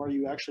diet, and where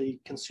you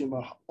actually consume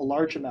a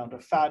large amount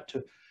of fat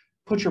to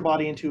put your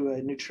body into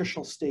a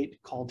nutritional state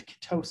called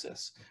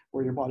ketosis,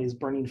 where your body is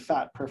burning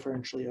fat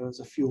preferentially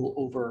as a fuel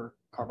over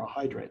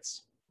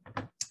carbohydrates.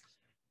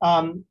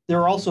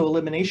 There are also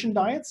elimination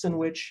diets in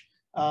which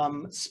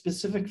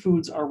specific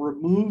foods are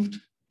removed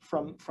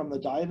from the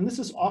diet. And this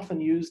is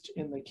often used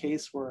in the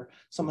case where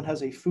someone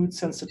has a food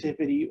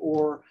sensitivity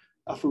or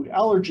a food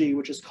allergy,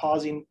 which is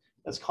causing,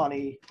 as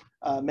Connie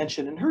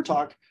mentioned in her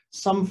talk,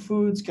 some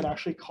foods can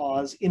actually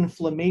cause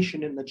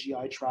inflammation in the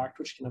GI tract,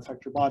 which can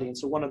affect your body. And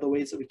so one of the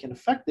ways that we can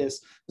affect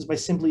this is by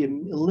simply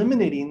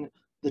eliminating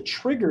the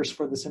triggers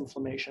for this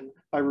inflammation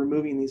by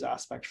removing these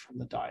aspects from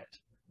the diet.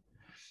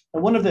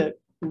 And one of the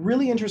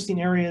really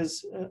interesting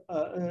areas,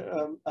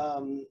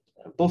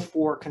 both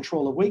for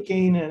control of weight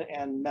gain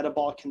and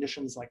metabolic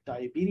conditions like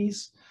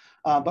diabetes,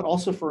 but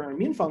also for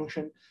immune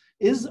function,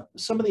 is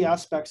some of the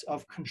aspects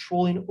of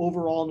controlling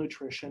overall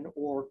nutrition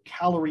or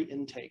calorie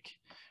intake.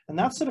 And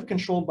that's sort of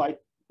controlled by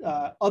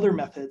other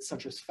methods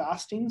such as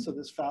fasting. So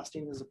this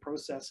fasting is a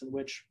process in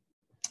which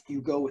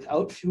you go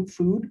without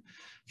food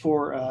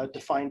for a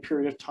defined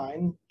period of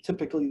time.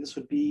 Typically, this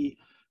would be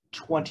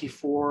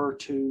 24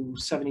 to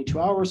 72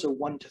 hours, or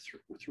 1 to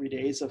 3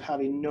 days of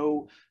having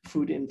no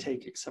food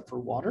intake except for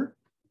water.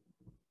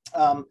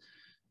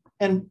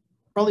 And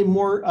probably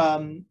more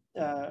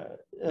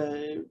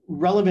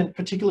relevant,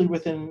 particularly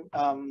within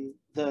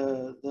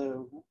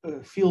the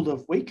field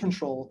of weight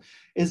control,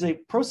 is a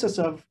process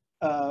of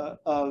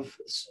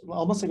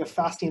almost like a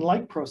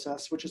fasting-like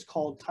process, which is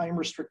called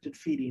time-restricted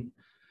feeding.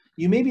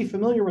 You may be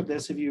familiar with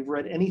this if you've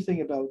read anything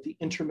about the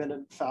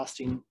intermittent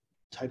fasting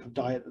type of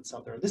diet that's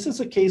out there. This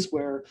is a case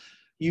where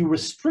you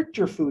restrict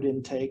your food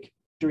intake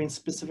during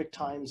specific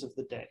times of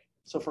the day.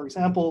 So for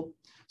example,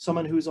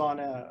 someone who's on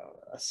a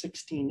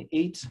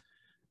 16-8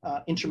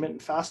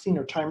 intermittent fasting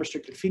or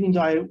time-restricted feeding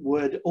diet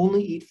would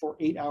only eat for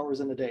 8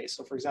 hours in a day.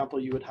 So for example,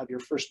 you would have your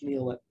first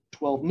meal at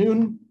 12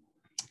 noon,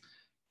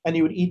 and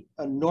you would eat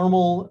a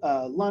normal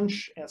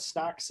lunch and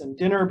snacks and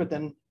dinner, but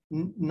then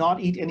not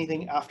eat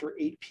anything after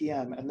 8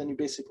 p.m. And then you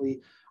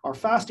basically are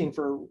fasting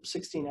for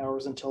 16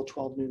 hours until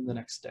 12 noon the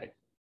next day.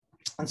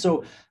 And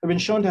so they've been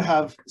shown to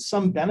have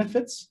some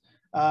benefits.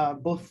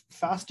 Both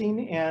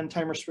fasting and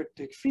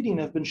time-restricted feeding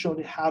have been shown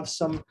to have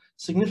some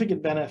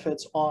significant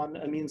benefits on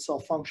immune cell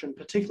function,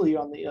 particularly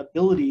on the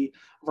ability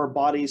of our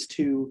bodies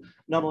to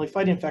not only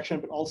fight infection,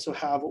 but also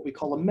have what we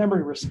call a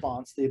memory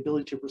response, the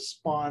ability to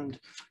respond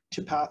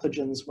to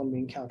pathogens when we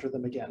encounter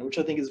them again, which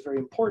I think is very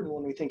important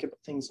when we think about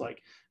things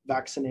like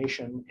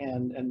vaccination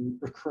and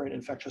recurrent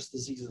infectious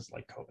diseases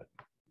like COVID.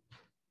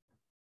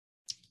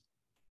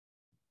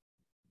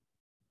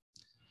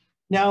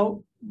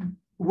 Now,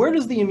 where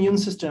does the immune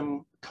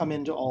system come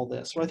into all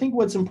this? Well, I think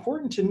what's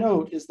important to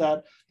note is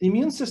that the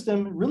immune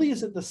system really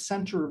is at the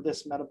center of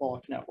this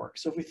metabolic network.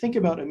 So if we think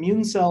about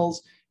immune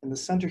cells in the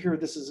center here,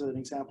 this is an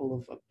example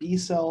of a B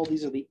cell.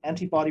 These are the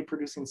antibody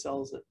producing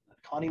cells that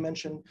Connie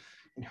mentioned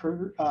in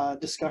her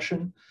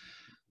discussion.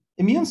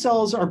 Immune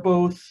cells are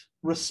both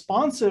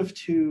responsive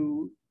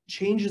to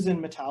changes in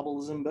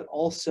metabolism, but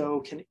also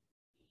can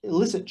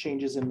elicit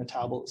changes in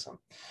metabolism.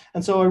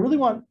 And so I really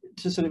want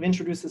to sort of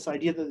introduce this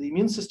idea that the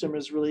immune system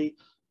is really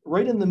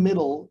right in the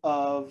middle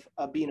of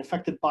being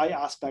affected by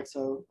aspects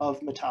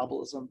of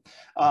metabolism.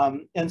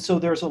 And so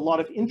there's a lot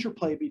of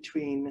interplay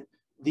between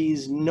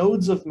these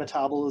nodes of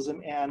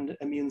metabolism and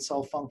immune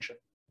cell function.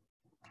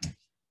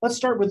 Let's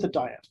start with the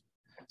diet.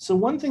 So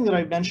one thing that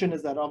I mentioned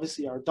is that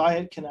obviously our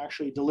diet can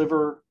actually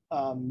deliver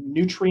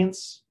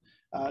nutrients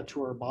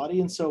to our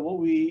body. And so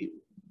what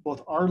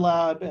both our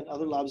lab and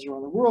other labs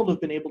around the world have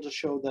been able to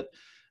show that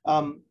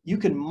you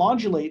can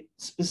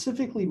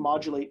specifically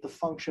modulate the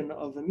function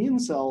of immune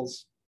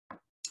cells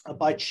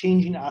by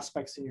changing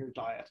aspects in your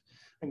diet.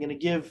 I'm going to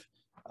give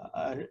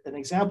an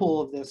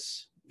example of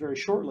this very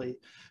shortly,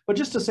 but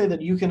just to say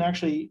that you can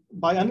actually,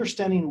 by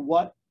understanding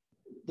what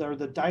are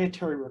the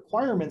dietary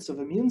requirements of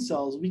immune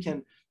cells, we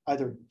can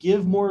either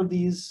give more of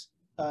these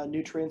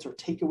nutrients or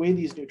take away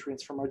these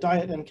nutrients from our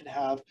diet, and can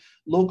have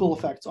local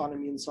effects on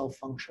immune cell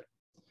function.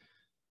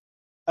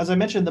 As I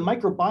mentioned, the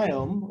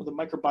microbiome, or the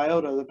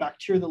microbiota, the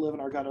bacteria that live in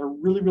our gut, are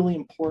really, really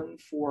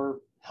important for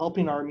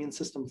helping our immune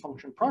system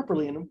function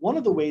properly. And one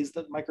of the ways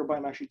that the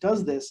microbiome actually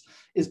does this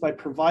is by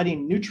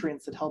providing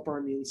nutrients that help our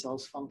immune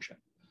cells function.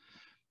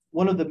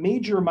 One of the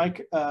major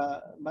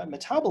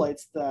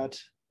metabolites that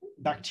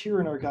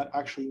bacteria in our gut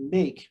actually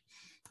make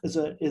is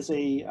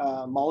a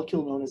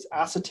molecule known as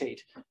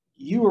acetate.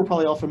 You are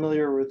probably all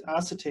familiar with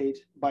acetate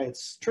by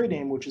its trade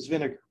name, which is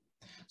vinegar.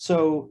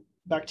 So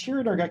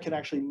bacteria in our gut can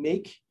actually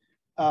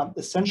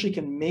essentially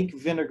can make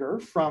vinegar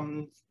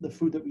from the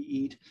food that we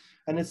eat.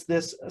 And it's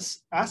this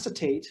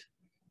acetate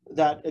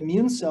that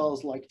immune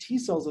cells like T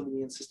cells of the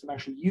immune system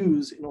actually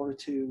use in order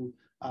to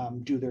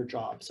do their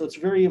job. So it's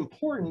very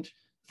important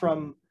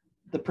from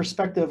the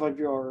perspective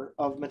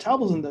of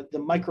metabolism that the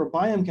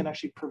microbiome can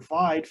actually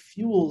provide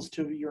fuels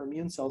to your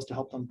immune cells to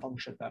help them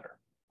function better.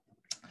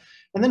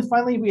 And then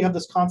finally, we have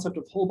this concept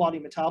of whole body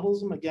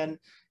metabolism. Again,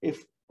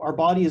 if our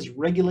body is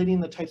regulating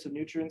the types of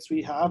nutrients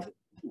we have,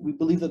 we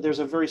believe that there's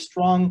a very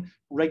strong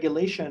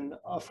regulation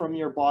from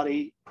your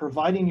body,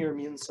 providing your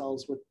immune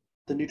cells with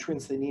the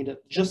nutrients they need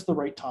at just the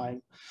right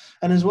time.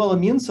 And as well,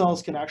 immune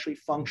cells can actually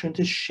function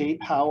to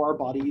shape how our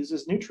body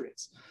uses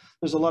nutrients.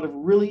 There's a lot of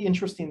really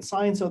interesting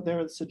science out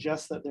there that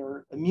suggests that there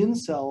are immune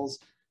cells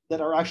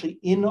that are actually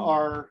in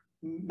our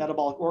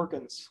metabolic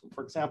organs.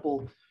 For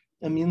example,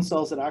 immune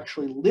cells that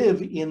actually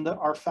live in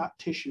our fat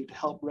tissue to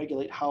help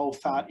regulate how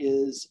fat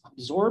is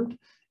absorbed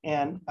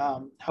and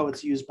how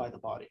it's used by the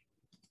body.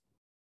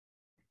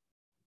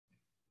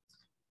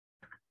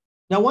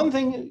 Now,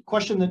 one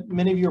question that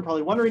many of you are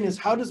probably wondering is,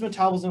 how does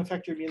metabolism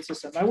affect your immune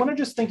system? I want to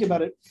just think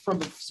about it from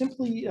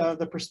simply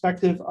the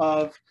perspective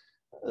of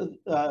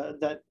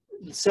that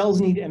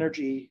cells need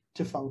energy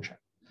to function.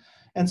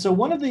 And so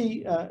one of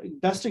the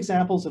best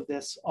examples of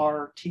this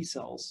are T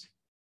cells.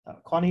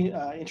 Connie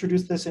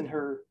introduced this in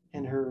her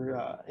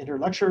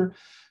lecture,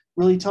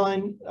 really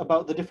telling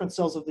about the different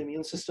cells of the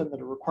immune system that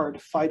are required to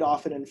fight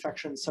off an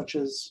infection such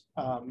as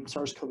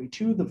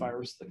SARS-CoV-2, the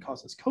virus that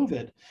causes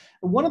COVID.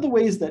 And one of the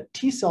ways that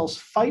T cells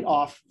fight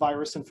off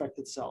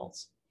virus-infected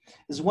cells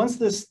is once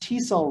this T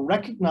cell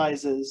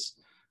recognizes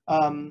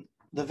the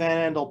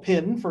Van Andel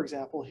pin, for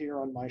example, here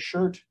on my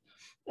shirt,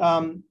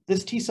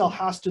 this T cell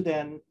has to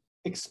then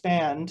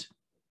expand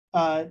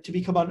to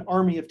become an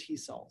army of T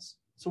cells.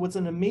 So what's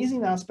an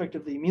amazing aspect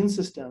of the immune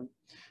system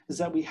is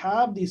that we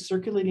have these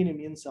circulating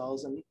immune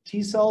cells, and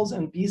T cells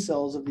and B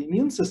cells of the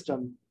immune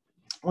system,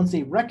 once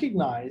they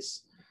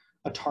recognize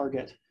a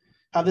target,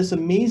 have this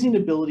amazing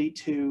ability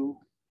to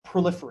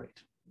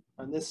proliferate.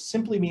 And this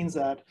simply means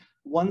that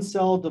one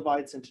cell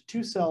divides into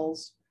two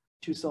cells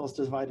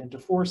divide into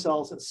 4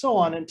 cells, and so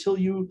on, until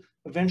you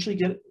eventually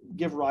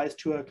give rise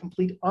to a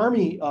complete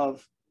army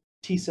of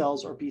T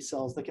cells or B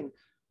cells that can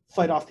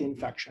fight off the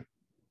infection.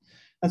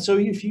 And so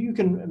if you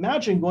can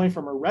imagine going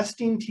from a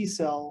resting T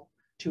cell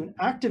to an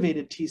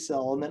activated T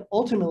cell, and then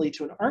ultimately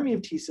to an army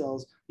of T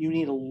cells, you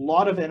need a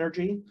lot of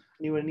energy, and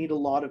you would need a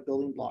lot of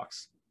building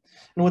blocks.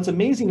 And what's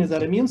amazing is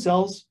that immune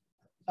cells,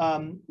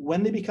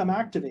 when they become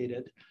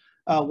activated,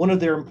 one of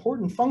their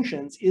important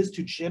functions is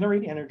to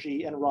generate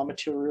energy and raw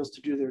materials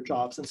to do their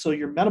jobs. And so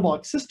your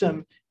metabolic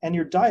system and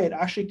your diet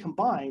actually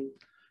combine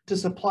to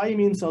supply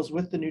immune cells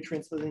with the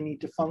nutrients that they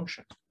need to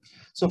function.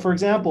 So for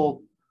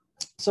example,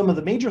 some of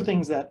the major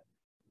things that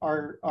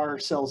our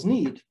cells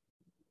need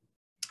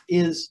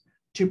is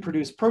to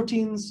produce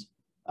proteins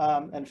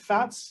and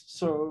fats.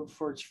 So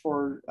for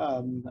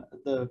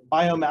the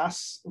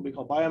biomass, we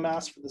call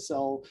biomass for the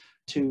cell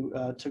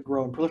to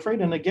grow and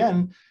proliferate. And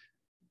again,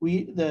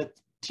 the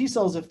T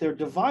cells, if they're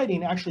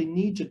dividing, actually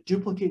need to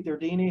duplicate their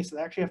DNA. So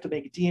they actually have to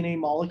make DNA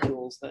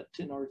molecules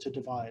in order to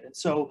divide. And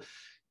so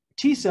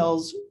T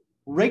cells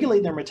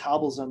regulate their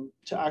metabolism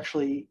to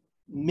actually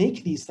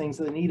make these things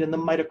that they need. And the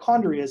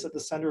mitochondria is at the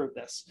center of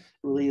this. It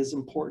really is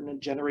important in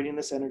generating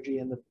this energy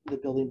and the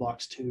building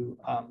blocks to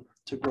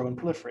grow and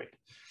proliferate.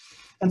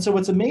 And so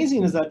what's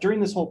amazing is that during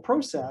this whole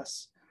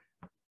process,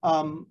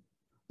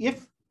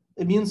 if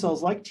immune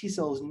cells like T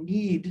cells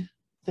need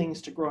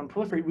things to grow and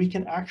proliferate, we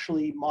can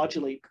actually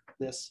modulate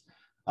this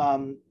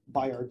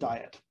by our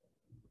diet.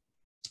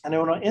 And I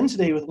want to end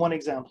today with one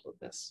example of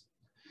this.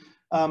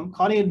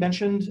 Connie had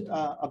mentioned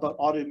about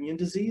autoimmune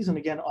disease. And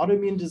again,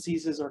 autoimmune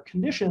diseases are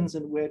conditions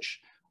in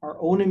which our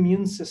own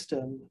immune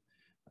system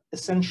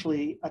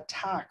essentially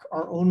attack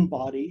our own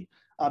body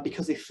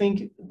because they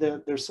think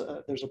that there's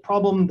a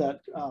problem,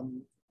 that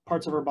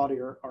parts of our body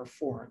are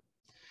foreign.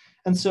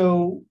 And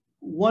so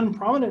one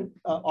prominent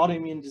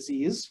autoimmune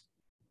disease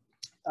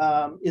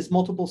is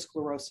multiple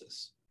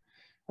sclerosis.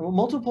 And what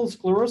multiple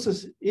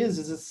sclerosis is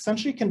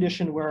essentially a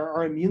condition where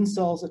our immune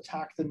cells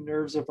attack the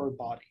nerves of our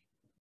body.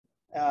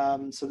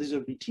 So these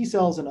would be T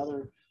cells and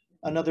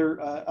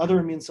other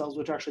immune cells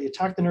which actually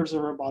attack the nerves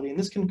of our body. And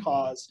this can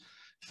cause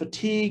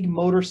fatigue,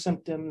 motor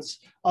symptoms,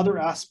 other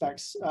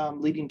aspects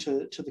leading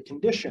to the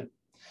condition.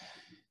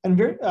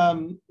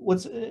 And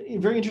what's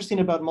very interesting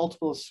about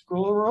multiple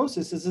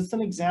sclerosis is it's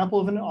an example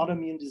of an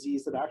autoimmune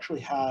disease that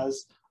actually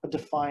has a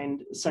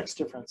defined sex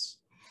difference.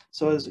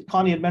 So as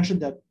Connie had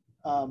mentioned, that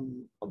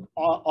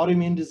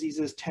autoimmune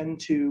diseases tend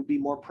to be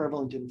more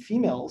prevalent in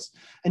females.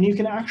 And you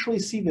can actually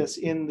see this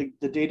in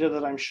the data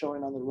that I'm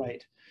showing on the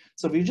right.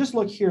 So if you just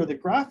look here, the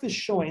graph is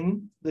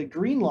showing, the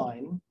green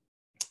line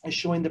is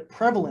showing the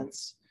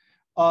prevalence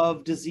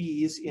of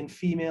disease in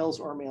females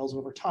or males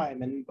over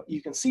time. And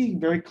you can see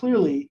very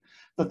clearly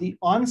that the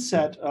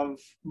onset of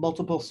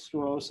multiple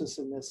sclerosis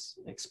in this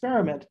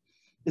experiment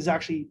is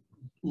actually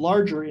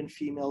larger in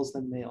females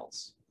than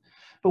males.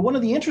 But one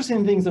of the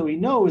interesting things that we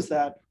know is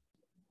that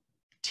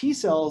T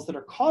cells that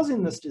are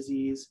causing this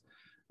disease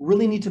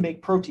really need to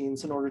make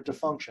proteins in order to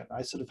function.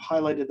 I sort of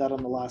highlighted that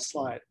on the last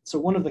slide. So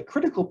one of the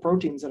critical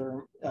proteins that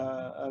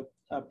are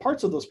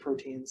parts of those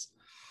proteins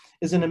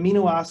is an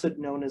amino acid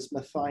known as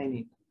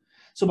methionine.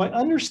 So by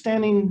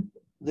understanding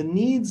the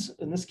needs,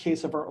 in this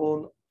case, of our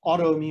own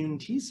autoimmune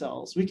T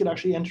cells, we could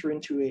actually enter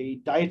into a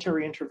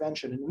dietary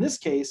intervention. And in this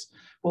case,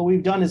 what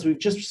we've done is we've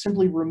just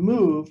simply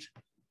removed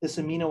this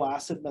amino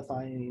acid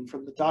methionine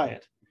from the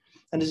diet.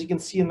 And as you can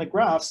see in the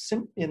graphs,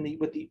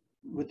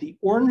 with the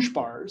orange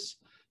bars,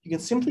 you can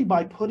simply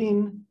by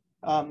putting,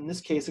 in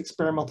this case,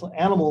 experimental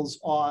animals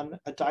on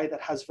a diet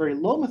that has very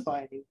low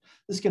methionine,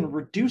 this can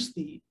reduce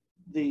the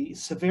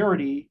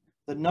severity,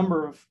 the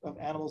number of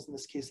animals in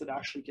this case that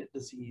actually get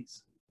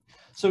disease.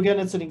 So again,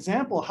 it's an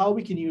example how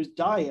we can use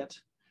diet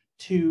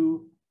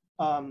to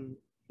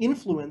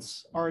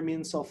influence our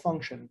immune cell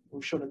function.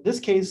 We've shown in this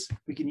case,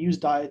 we can use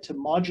diet to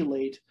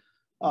modulate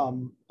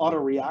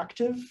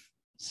autoreactive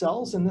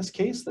cells in this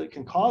case that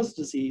can cause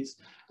disease.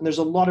 And there's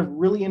a lot of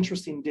really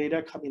interesting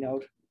data coming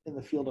out in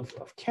the field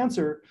of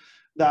cancer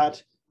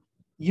that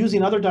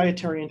using other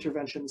dietary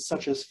interventions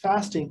such as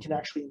fasting can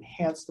actually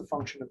enhance the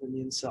function of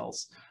immune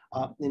cells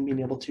in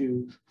being able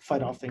to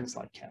fight off things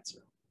like cancer.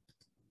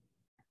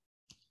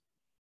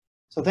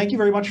 So thank you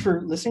very much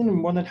for listening. I'm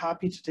more than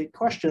happy to take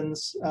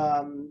questions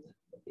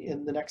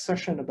in the next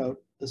session about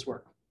this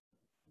work.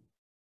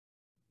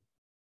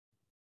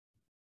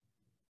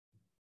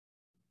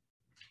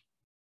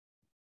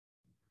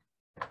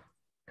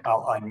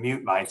 I'll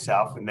unmute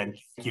myself and then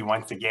thank you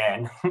once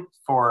again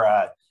for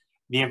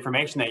the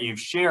information that you've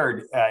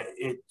shared.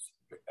 It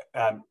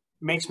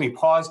makes me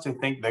pause to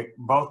think that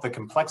both the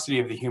complexity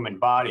of the human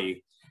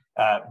body,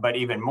 but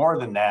even more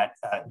than that,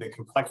 the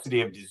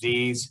complexity of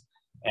disease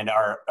and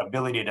our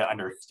ability to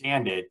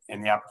understand it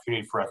and the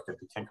opportunity for us to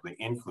potentially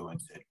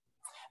influence it.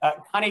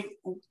 Connie,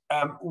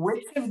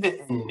 which of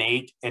the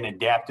innate and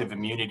adaptive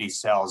immunity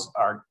cells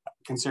are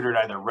considered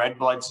either red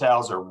blood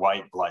cells or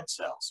white blood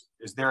cells?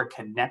 Is there a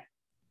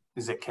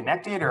is it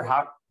connected, or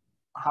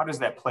how does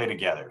that play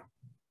together?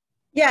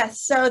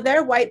 Yes, so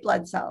they're white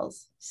blood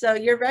cells. So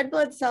your red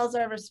blood cells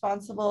are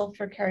responsible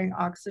for carrying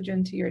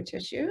oxygen to your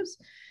tissues.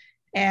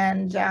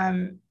 And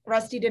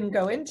Rusty didn't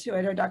go into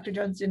it, or Dr.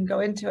 Jones didn't go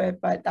into it,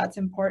 but that's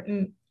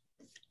important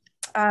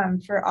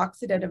for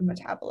oxidative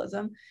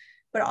metabolism.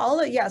 But all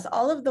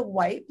of the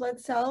white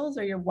blood cells,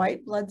 or your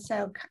white blood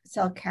cell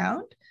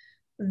count,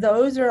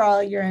 those are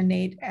all your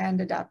innate and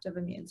adaptive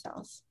immune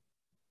cells.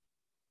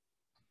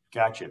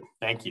 Gotcha.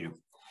 Thank you.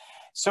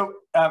 So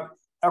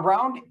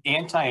around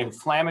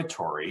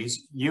anti-inflammatories,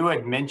 you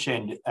had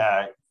mentioned,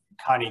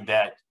 Connie,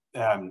 that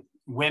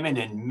women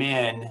and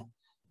men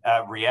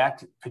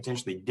react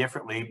potentially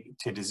differently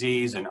to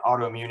disease and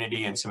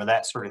autoimmunity and some of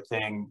that sort of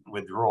thing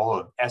with the role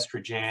of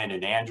estrogen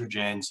and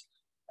androgens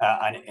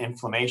on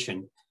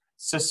inflammation.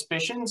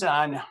 Suspicions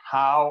on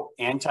how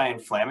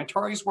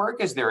anti-inflammatories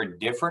work? Is there a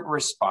different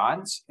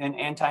response in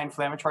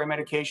anti-inflammatory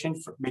medication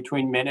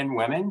between men and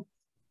women?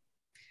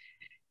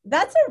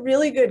 That's a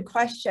really good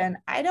question.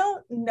 I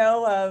don't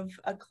know of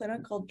a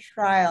clinical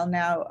trial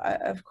now.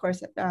 Of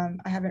course, I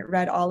haven't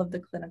read all of the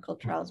clinical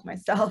trials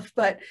myself,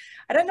 but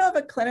I don't know of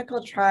a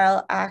clinical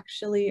trial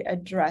actually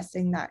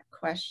addressing that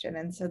question.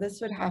 And so this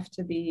would have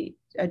to be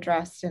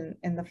addressed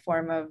in the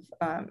form of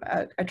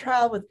a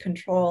trial with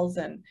controls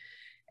and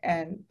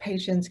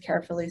patients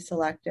carefully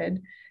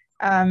selected.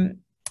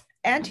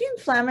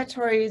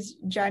 Anti-inflammatories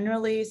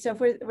generally, so if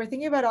we're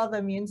thinking about all the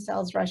immune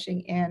cells rushing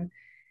in,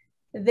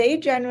 they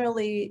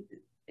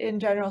in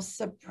general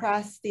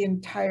suppress the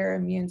entire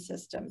immune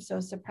system. So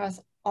suppress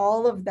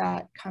all of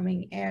that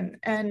coming in.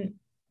 And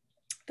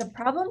the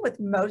problem with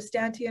most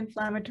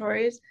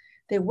anti-inflammatories,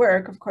 they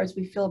work, of course,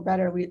 we feel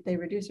better, they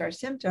reduce our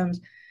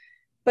symptoms,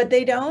 but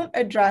they don't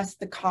address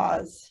the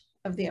cause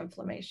of the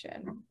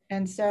inflammation.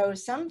 And so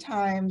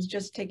sometimes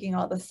just taking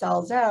all the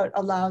cells out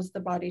allows the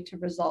body to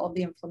resolve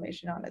the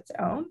inflammation on its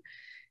own.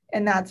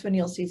 And that's when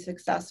you'll see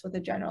success with a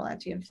general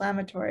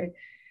anti-inflammatory.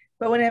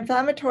 But when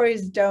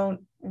inflammatories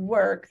don't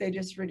work, they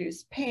just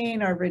reduce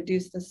pain or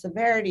reduce the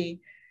severity.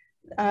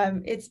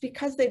 It's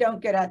because they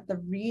don't get at the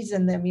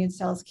reason the immune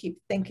cells keep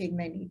thinking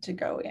they need to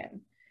go in.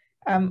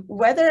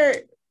 Whether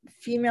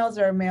females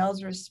or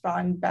males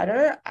respond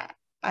better,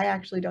 I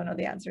actually don't know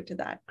the answer to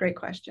that. Great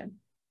question.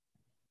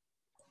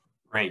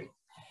 Great.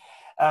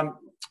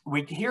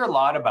 We hear a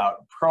lot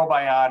about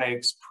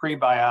probiotics,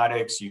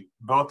 prebiotics. You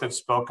both have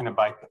spoken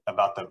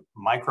about the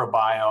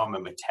microbiome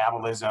and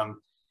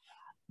metabolism.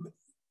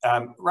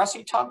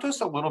 Rusty, talk to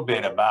us a little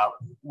bit about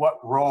what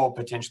role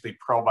potentially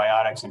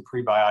probiotics and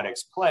prebiotics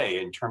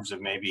play in terms of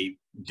maybe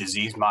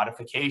disease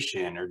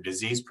modification or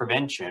disease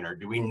prevention, or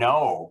do we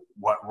know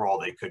what role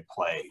they could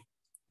play?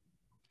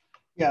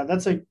 Yeah,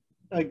 that's a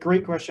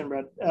great question,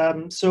 Brett.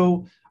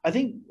 So I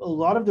think a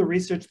lot of the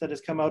research that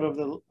has come out of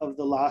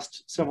the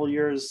last several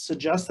years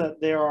suggests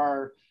that there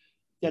are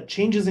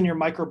changes in your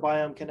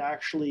microbiome can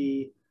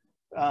actually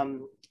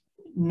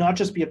not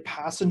just be a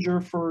passenger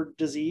for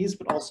disease,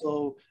 but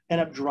also end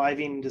up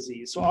driving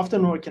disease. So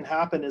often what can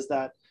happen is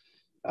that,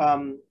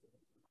 a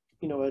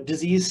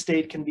disease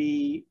state can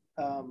be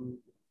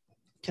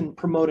can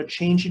promote a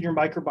change in your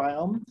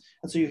microbiome.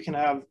 And so you can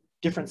have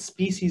different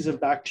species of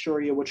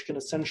bacteria, which can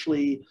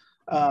essentially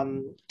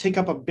take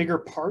up a bigger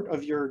part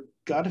of your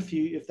gut,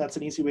 if that's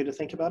an easy way to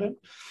think about it,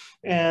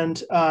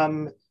 and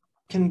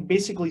can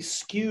basically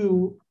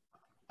skew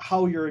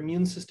how your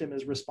immune system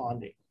is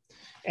responding.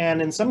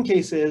 And in some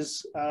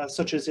cases,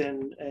 such as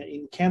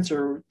in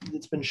cancer,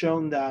 it's been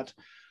shown that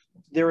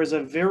there is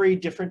a very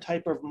different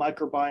type of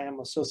microbiome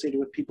associated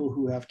with people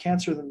who have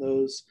cancer than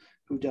those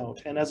who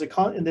don't. And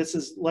and this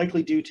is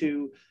likely due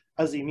to,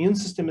 as the immune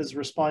system is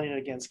responding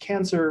against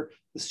cancer,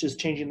 this is just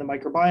changing the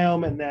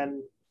microbiome, and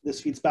then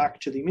this feeds back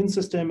to the immune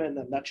system, and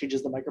then that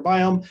changes the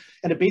microbiome.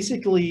 And it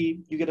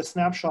basically, you get a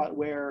snapshot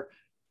where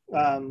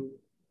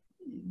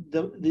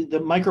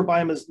the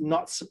microbiome is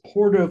not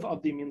supportive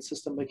of the immune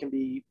system, but can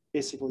be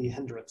basically a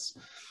hindrance.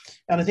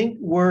 And I think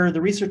where the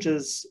research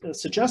is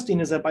suggesting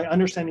is that by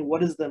understanding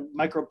what is the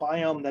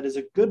microbiome that is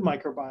a good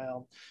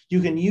microbiome, you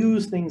can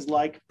use things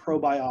like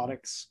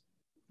probiotics,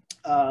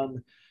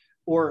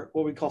 or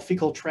what we call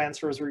fecal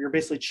transfers, where you're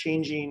basically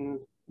changing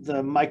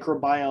the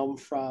microbiome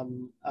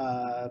from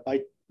by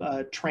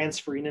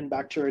transferring in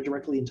bacteria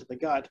directly into the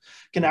gut,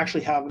 can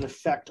actually have an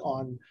effect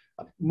on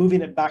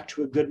moving it back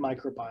to a good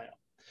microbiome.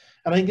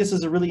 And I think this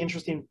is a really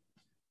interesting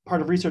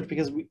part of research,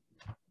 because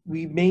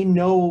we may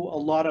know a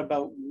lot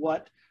about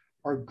what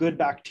are good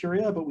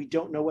bacteria, but we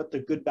don't know what the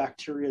good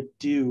bacteria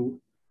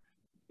do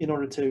in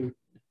order to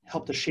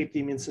help to shape the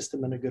immune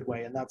system in a good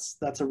way. And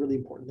that's a really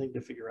important thing to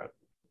figure out.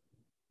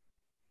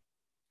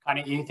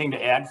 Connie, anything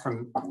to add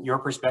from your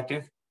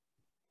perspective?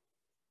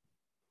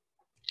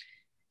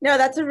 No,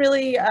 that's a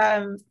really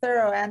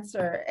thorough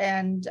answer.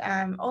 And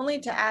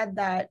only to add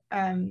that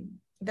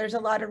there's a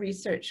lot of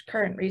research,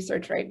 current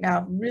research right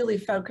now, really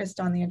focused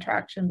on the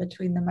interaction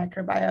between the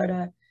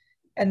microbiota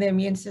and the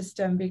immune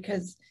system,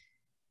 because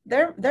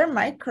they're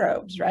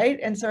microbes, right?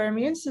 And so our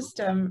immune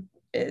system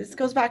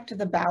goes back to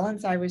the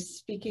balance I was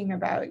speaking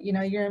about. You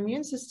know, your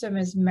immune system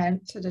is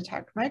meant to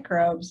detect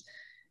microbes,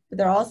 but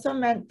they're also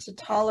meant to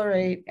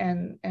tolerate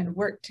and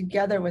work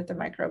together with the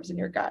microbes in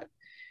your gut.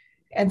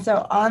 And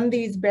so on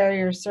these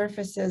barrier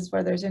surfaces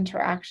where there's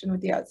interaction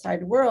with the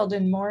outside world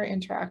and more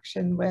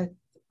interaction with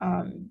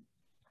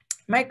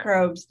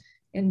microbes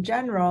in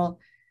general,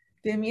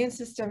 the immune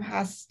system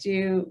has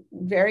to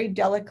very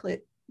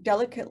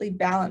delicately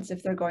balance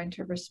if they're going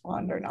to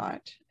respond or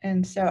not.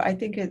 And so I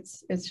think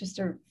it's just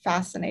a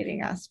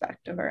fascinating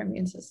aspect of our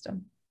immune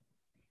system.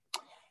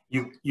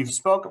 You've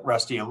spoke,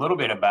 Rusty, a little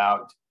bit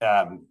about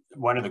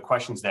one of the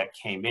questions that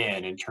came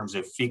in terms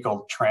of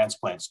fecal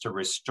transplants to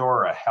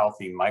restore a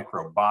healthy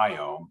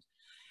microbiome.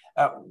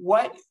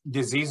 What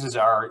diseases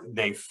are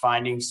they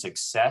finding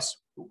success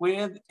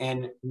with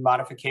in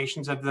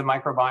modifications of the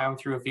microbiome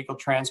through a fecal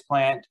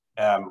transplant?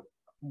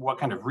 What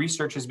kind of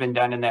research has been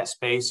done in that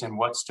space, and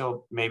what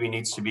still maybe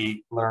needs to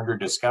be learned or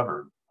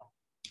discovered?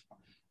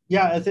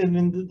 Yeah,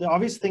 and the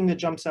obvious thing that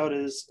jumps out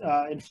is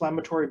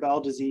inflammatory bowel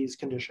disease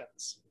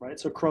conditions, right?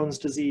 So Crohn's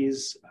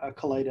disease,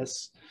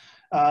 colitis,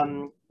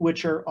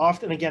 which are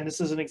often, again,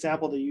 this is an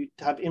example that you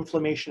have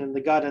inflammation in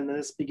the gut, and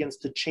this begins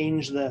to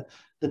change the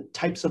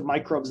types of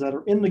microbes that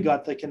are in the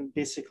gut that can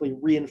basically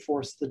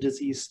reinforce the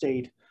disease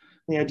state.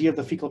 And the idea of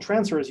the fecal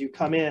transfer is you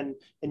come in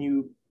and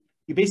you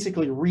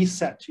basically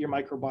reset your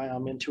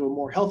microbiome into a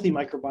more healthy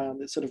microbiome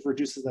that sort of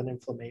reduces that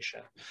inflammation.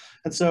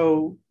 And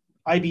so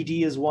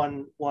IBD is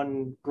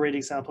one great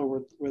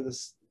example where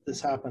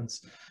this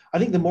happens. I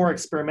think the more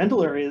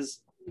experimental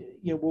areas,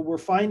 you know, what we're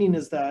finding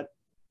is that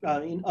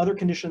in other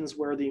conditions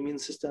where the immune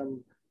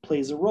system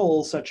plays a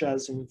role, such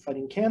as in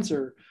fighting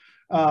cancer,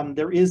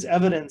 there is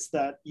evidence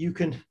that you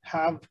can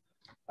have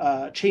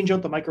change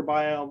out the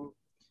microbiome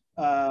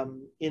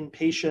in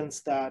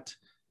patients that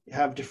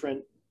have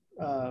different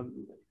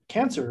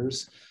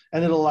cancers,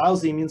 and it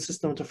allows the immune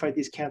system to fight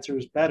these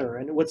cancers better.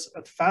 And what's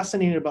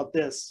fascinating about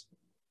this,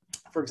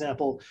 for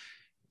example,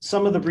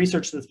 some of the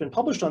research that's been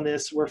published on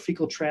this, where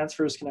fecal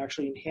transfers can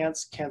actually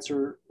enhance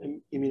cancer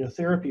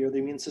immunotherapy or the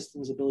immune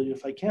system's ability to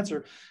fight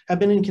cancer, have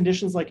been in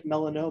conditions like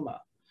melanoma.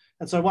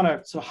 And so I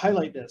want to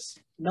highlight this.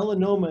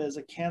 Melanoma is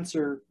a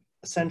cancer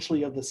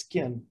essentially of the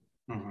skin,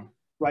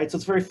 right? So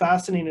it's very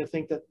fascinating to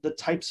think that the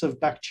types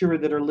of bacteria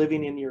that are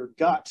living in your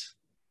gut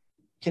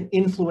can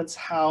influence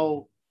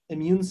how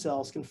immune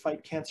cells can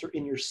fight cancer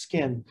in your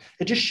skin.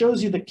 It just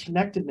shows you the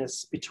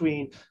connectedness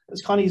between,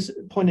 as Connie's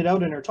pointed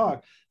out in her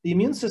talk, the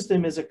immune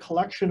system is a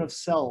collection of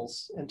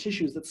cells and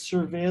tissues that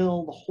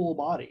surveil the whole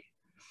body.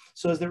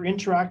 So as they're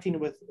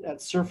interacting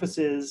at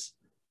surfaces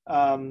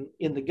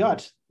in the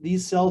gut,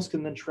 these cells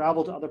can then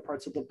travel to other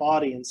parts of the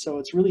body. And so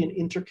it's really an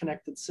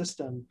interconnected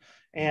system.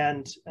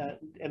 And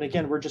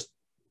again, we're just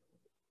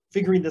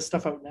figuring this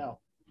stuff out now.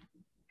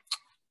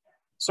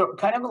 So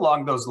kind of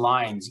along those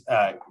lines,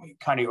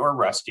 Connie or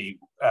Rusty,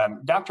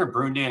 Dr.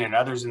 Brundin and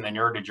others in the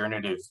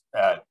neurodegenerative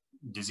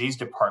disease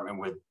department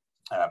with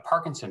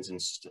Parkinson's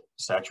and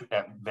such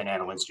at Van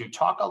Andel Institute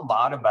talk a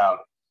lot about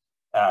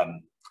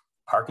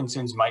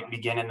Parkinson's might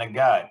begin in the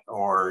gut,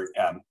 or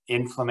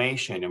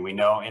inflammation. And we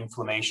know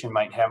inflammation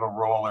might have a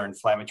role, or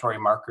inflammatory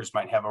markers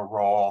might have a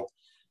role.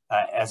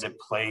 as it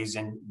plays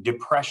in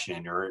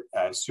depression or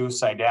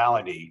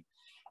suicidality.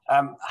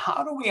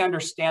 How do we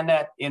understand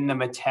that in the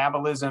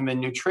metabolism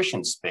and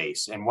nutrition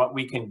space, and what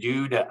we can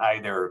do to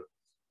either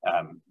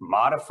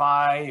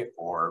modify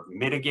or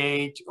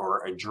mitigate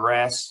or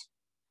address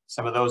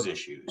some of those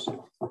issues?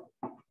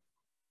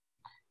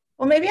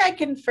 Well, maybe I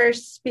can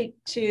first speak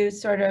to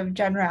sort of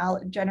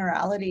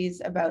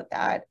generalities about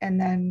that, and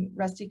then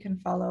Rusty can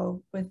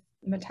follow with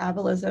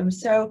metabolism.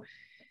 So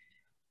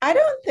I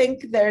don't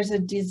think there's a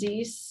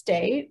disease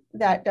state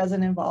that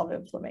doesn't involve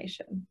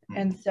inflammation.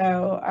 And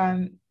so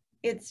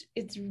it's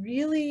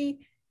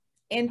really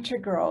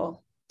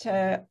integral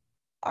to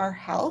our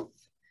health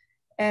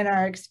and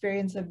our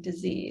experience of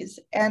disease.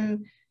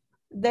 And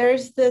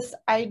there's this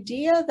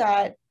idea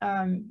that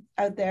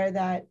out there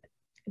that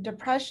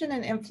depression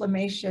and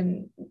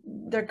inflammation,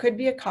 there could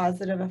be a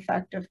causative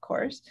effect, of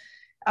course,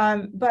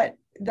 but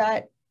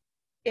that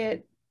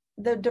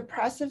the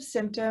depressive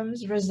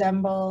symptoms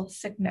resemble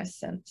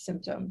sickness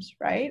symptoms,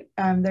 right?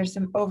 There's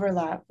some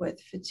overlap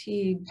with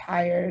fatigue,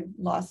 tired,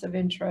 loss of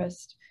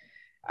interest,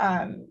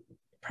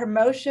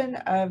 promotion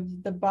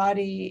of the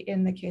body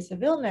in the case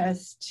of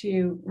illness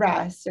to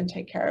rest and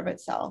take care of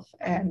itself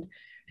and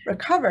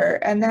recover.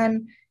 And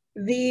then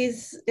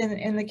these,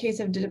 in the case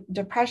of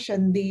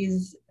depression,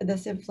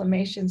 this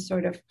inflammation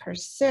sort of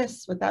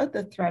persists without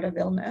the threat of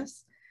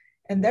illness,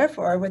 and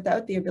therefore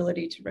without the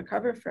ability to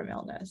recover from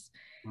illness.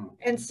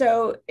 And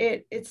so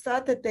it's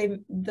thought that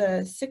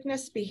the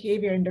sickness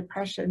behavior in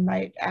depression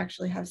might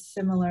actually have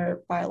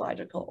similar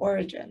biological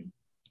origin.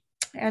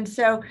 And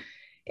so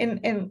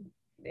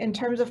in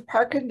terms of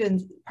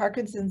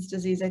Parkinson's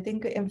disease, I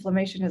think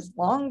inflammation has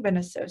long been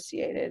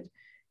associated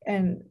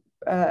and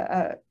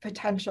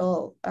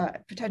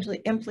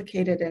potentially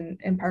implicated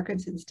in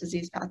Parkinson's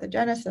disease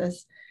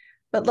pathogenesis.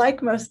 But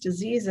like most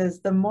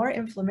diseases, the more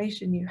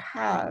inflammation you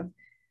have,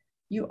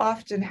 you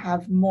often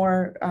have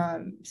more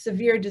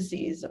severe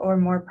disease or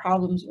more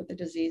problems with the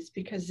disease,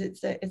 because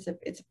it's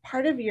a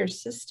part of your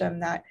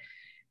system that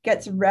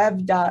gets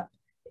revved up.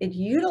 It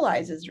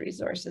utilizes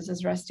resources,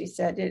 as Rusty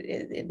said.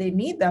 They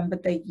need them,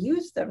 but they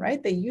use them,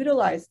 right? They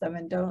utilize them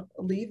and don't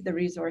leave the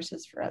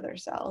resources for other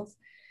cells.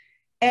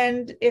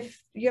 And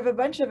if you have a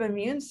bunch of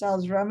immune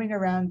cells roaming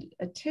around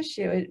a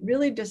tissue, it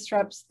really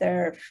disrupts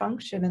their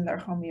function and their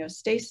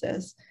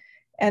homeostasis,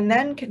 and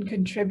then can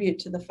contribute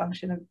to the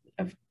function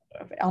of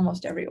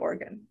almost every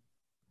organ.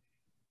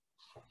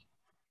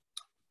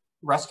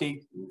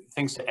 Rusty,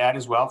 things to add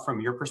as well from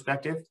your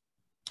perspective?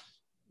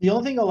 The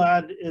only thing I'll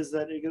add is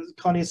that,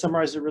 Connie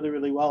summarized it really,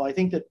 really well. I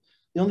think that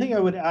the only thing I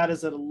would add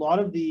is that a lot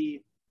of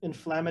the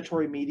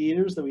inflammatory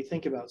mediators that we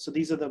think about, so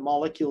these are the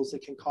molecules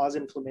that can cause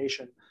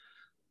inflammation,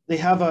 they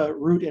have a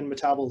root in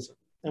metabolism.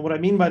 And what I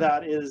mean by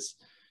that is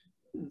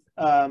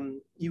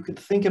you could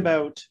think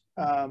about,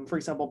 for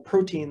example,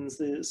 proteins,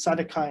 the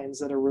cytokines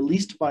that are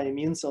released by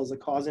immune cells that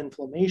cause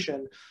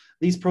inflammation.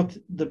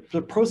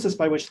 The process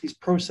by which these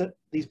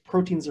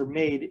proteins are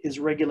made is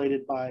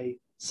regulated by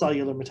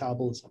cellular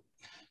metabolism.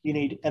 You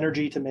need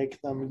energy to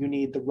make them. You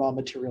need the raw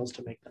materials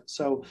to make them.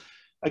 So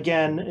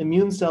again,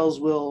 immune cells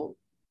will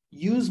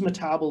use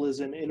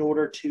metabolism in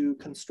order to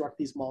construct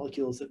these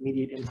molecules that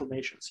mediate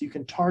inflammation. So you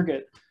can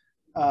target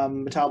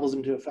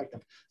metabolism to affect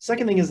them.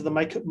 Second thing is the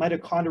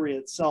mitochondria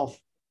itself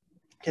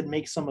can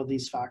make some of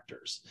these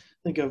factors.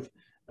 Think of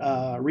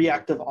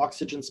reactive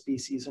oxygen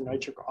species and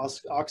nitric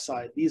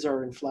oxide. These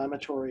are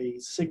inflammatory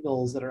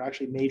signals that are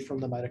actually made from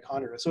the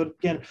mitochondria. So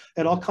again,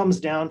 it all comes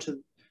down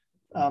to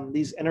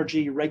these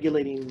energy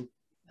regulating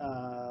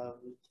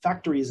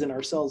factories in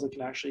our cells that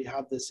can actually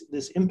have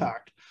this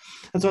impact.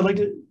 And so I'd like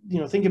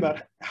to think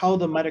about how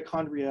the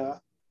mitochondria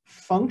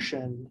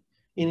function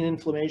in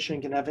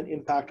inflammation can have an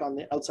impact on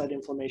the outside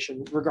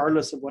inflammation,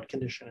 regardless of what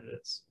condition it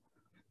is.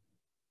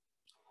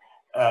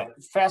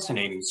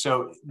 Fascinating.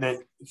 So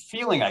the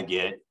feeling I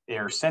get,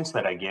 or sense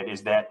that I get,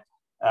 is that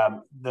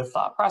the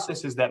thought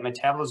process is that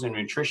metabolism and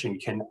nutrition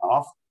can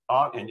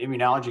and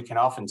immunology can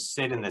often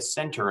sit in the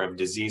center of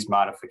disease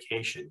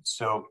modification.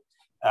 So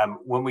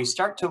when we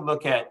start to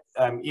look at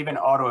even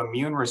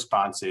autoimmune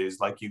responses,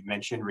 like you've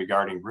mentioned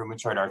regarding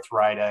rheumatoid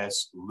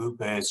arthritis,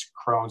 lupus,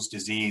 Crohn's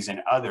disease,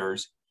 and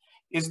others,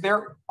 is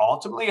there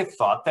ultimately a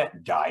thought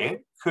that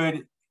diet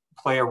could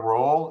play a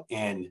role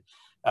in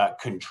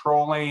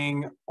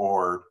controlling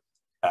or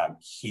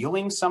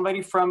healing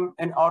somebody from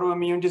an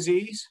autoimmune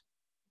disease?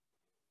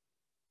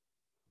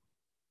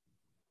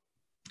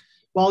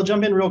 Well, I'll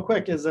jump in real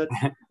quick, is that,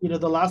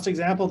 the last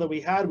example that we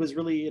had was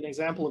really an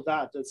example of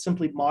that. It's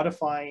simply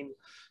modifying,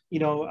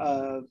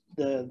 the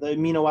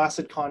amino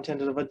acid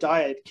content of a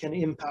diet can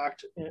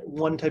impact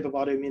one type of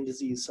autoimmune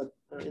disease, so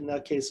in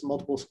that case,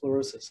 multiple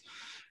sclerosis.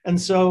 And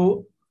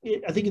so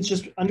I think it's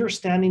just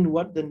understanding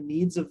what the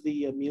needs of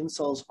the immune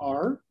cells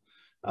are.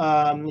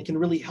 It can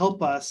really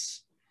help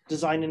us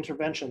design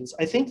interventions.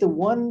 I think the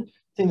one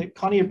thing that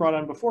Connie had brought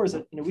on before is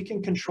that we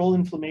can control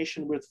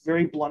inflammation with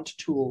very blunt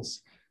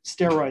tools.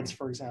 Steroids,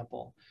 for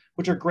example,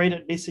 which are great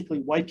at basically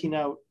wiping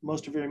out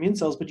most of your immune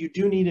cells, but you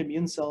do need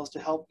immune cells to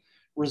help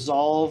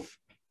resolve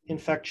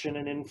infection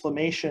and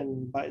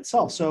inflammation by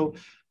itself. So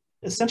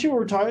essentially what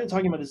we're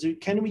talking about is,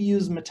 can we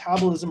use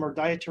metabolism or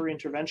dietary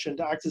intervention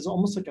to act as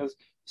almost like a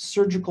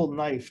surgical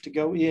knife to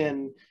go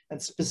in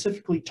and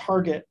specifically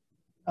target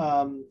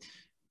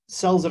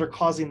cells that are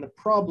causing the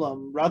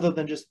problem, rather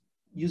than just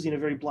using a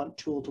very blunt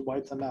tool to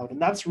wipe them out.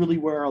 And that's really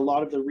where a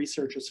lot of the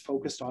research is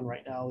focused on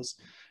right now,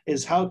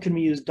 is how can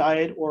we use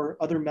diet or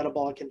other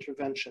metabolic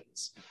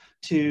interventions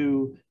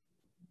to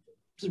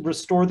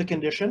restore the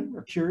condition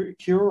or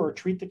cure or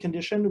treat the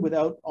condition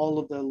without all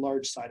of the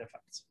large side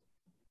effects.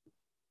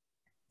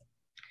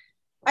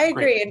 I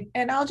agree.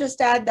 And I'll just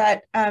add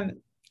that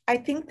I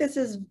think this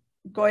is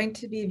going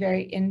to be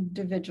very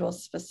individual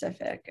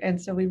specific. And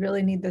so we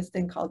really need this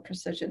thing called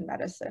precision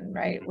medicine,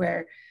 right?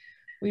 Where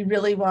we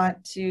really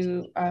want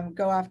to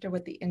go after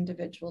what the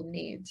individual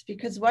needs,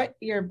 because what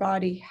your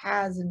body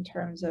has in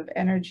terms of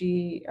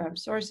energy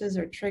sources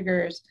or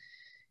triggers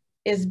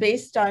is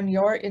based on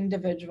your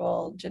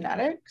individual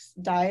genetics,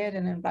 diet,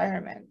 and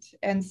environment.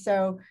 And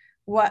so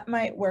what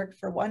might work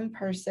for one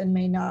person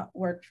may not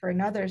work for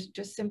another,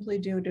 just simply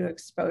due to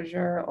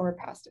exposure or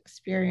past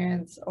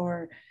experience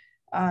or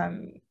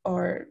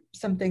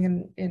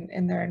something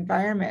in their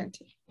environment.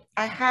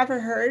 I have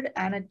heard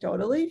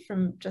anecdotally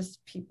from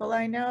just people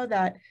I know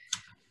that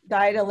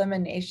diet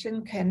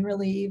elimination can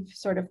relieve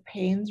sort of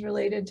pains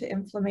related to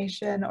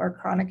inflammation or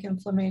chronic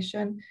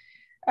inflammation.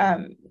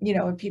 You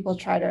know, when people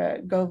try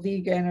to go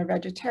vegan or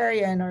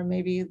vegetarian or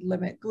maybe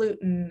limit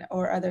gluten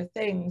or other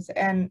things.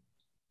 And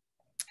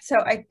so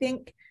I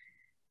think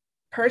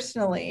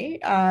personally,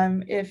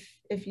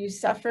 if you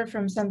suffer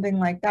from something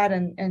like that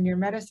and your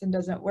medicine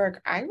doesn't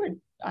work,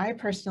 I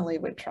personally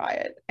would try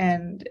it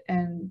and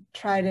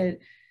try to,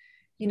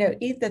 you know,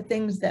 eat the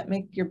things that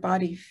make your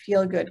body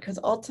feel good, because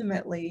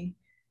ultimately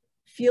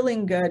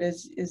feeling good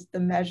is the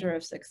measure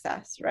of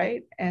success,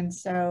 right? And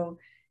so,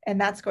 and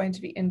that's going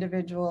to be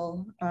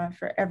individual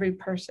for every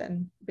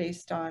person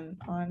based on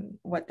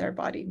what their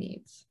body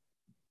needs.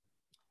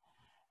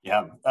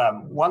 Yeah,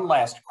 one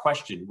last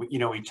question. You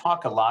know, we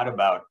talk a lot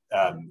about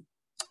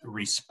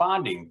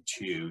responding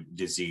to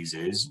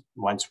diseases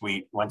once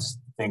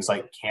things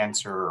like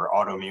cancer or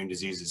autoimmune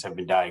diseases have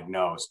been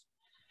diagnosed.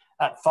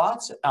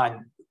 Thoughts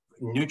on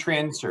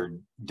nutrients or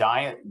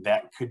diet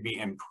that could be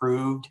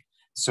improved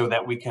so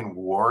that we can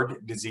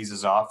ward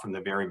diseases off from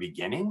the very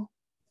beginning?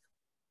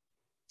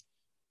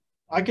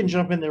 I can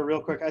jump in there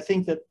real quick. I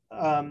think that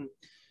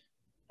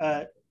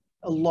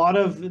a lot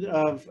of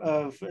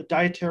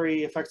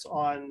dietary effects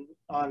on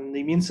the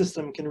immune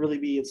system can really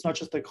be, it's not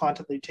just the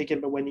content that you take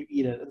in, but when you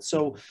eat it. And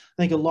so I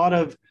think a lot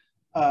of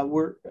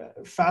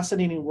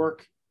fascinating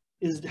work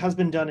has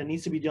been done and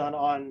needs to be done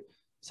on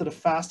sort of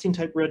fasting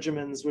type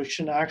regimens, which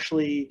can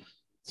actually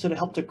sort of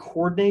help to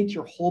coordinate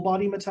your whole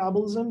body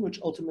metabolism, which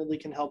ultimately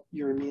can help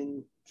your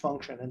immune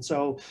function. And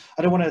so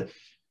I don't want to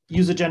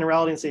use a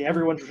generality and say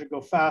everyone should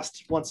go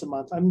fast once a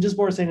month. I'm just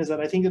more saying is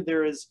that I think that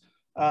there is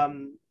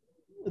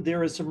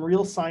some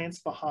real science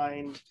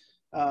behind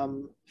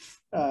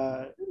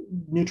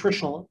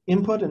nutritional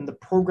input and the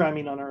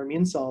programming on our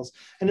immune cells.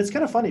 And it's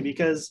kind of funny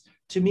because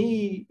to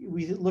me,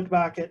 we look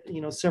back at, you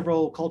know,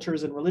 several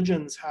cultures and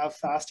religions have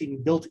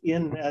fasting built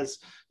in as,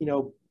 you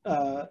know,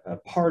 a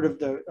part of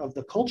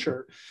the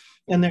culture.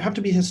 And there have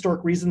to be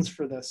historic reasons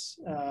for this.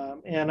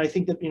 And I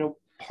think that, you know,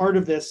 part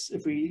of this,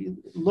 if we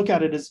look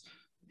at it, is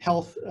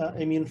health,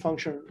 immune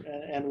function,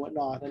 and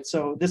whatnot. And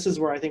so this is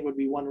where I think would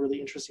be one really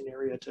interesting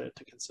area to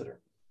consider.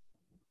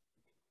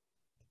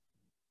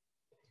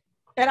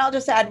 And I'll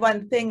just add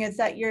one thing, is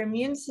that your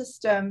immune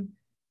system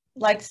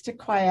likes to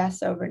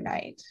quiesce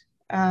overnight.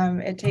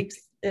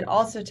 It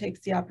also takes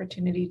the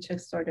opportunity to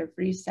sort of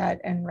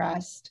reset and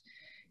rest,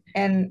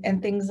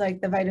 and things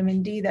like the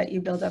vitamin D that you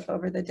build up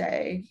over the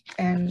day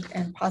and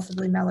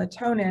possibly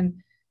melatonin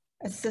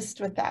assist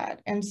with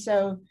that. And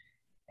so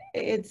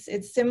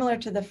it's similar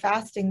to the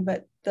fasting,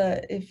 but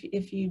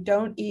if you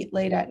don't eat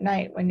late at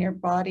night when your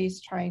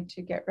body's trying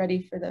to get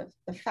ready for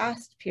the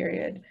fast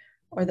period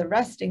or the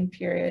resting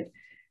period,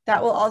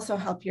 that will also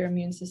help your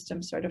immune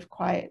system sort of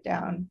quiet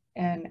down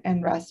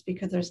and rest,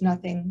 because there's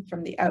nothing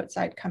from the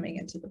outside coming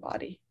into the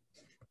body.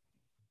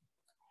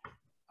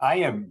 I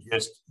am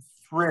just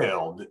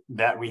thrilled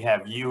that we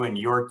have you and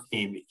your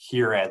team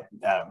here at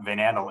Van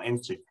Andel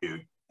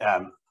Institute.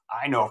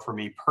 I know for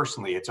me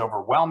personally, it's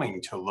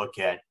overwhelming to look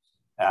at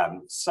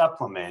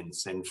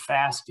supplements and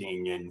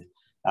fasting and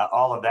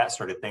all of that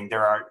sort of thing.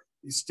 There are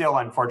still,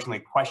 unfortunately,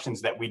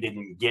 questions that we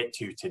didn't get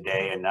to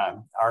today, and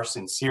our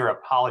sincere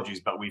apologies,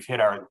 but we've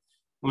hit our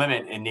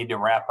limit and need to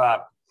wrap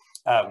up.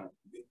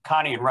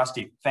 Connie and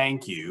Rusty,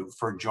 thank you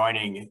for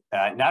joining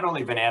not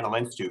only Van Andel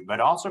Institute, but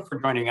also for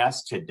joining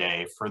us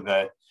today for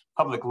the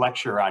public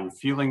lecture on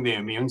fueling the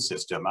immune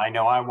system. I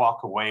know I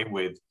walk away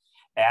with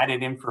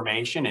added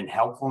information and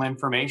helpful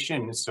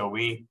information, so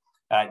we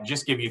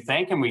just give you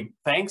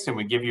thanks, and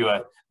we give you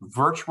a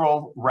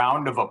virtual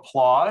round of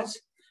applause,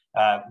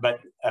 but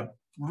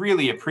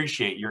really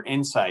appreciate your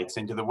insights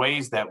into the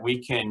ways that we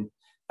can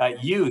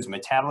use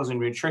metabolism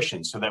and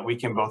nutrition so that we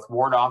can both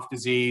ward off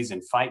disease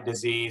and fight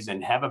disease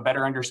and have a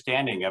better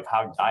understanding of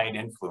how diet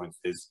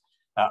influences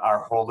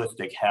our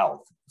holistic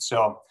health.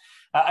 So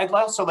I'd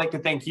also like to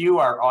thank you,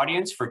 our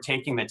audience, for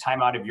taking the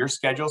time out of your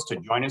schedules to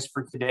join us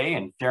for today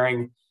and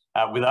sharing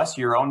with us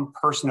your own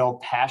personal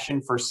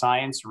passion for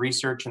science,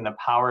 research, and the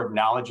power of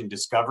knowledge and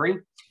discovery.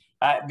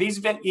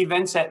 These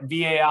events at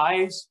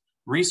VAI's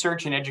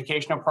research and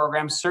educational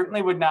programs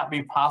certainly would not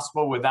be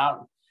possible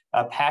without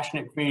a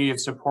passionate community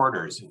of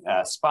supporters,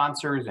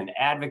 sponsors, and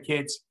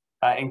advocates,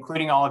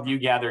 including all of you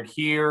gathered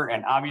here,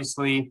 and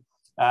obviously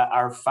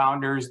our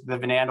founders, the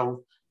Van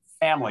Andel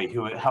family,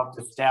 who helped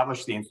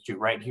establish the Institute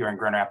right here in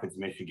Grand Rapids,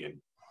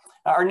 Michigan.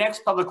 Our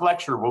next public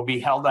lecture will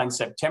be held on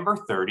September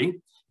 30,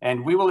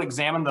 and we will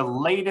examine the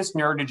latest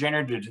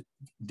neurodegenerative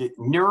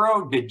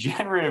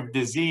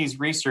disease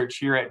research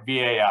here at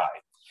VAI.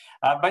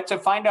 But to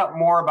find out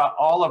more about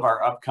all of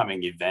our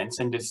upcoming events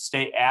and to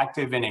stay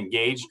active and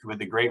engaged with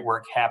the great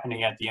work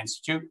happening at the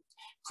Institute,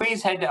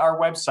 please head to our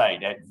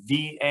website at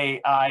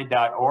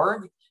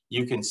vai.org.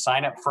 You can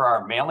sign up for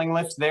our mailing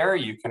list there.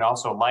 You can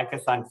also like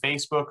us on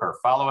Facebook or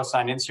follow us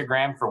on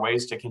Instagram for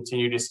ways to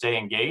continue to stay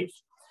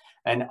engaged.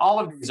 And all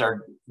of these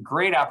are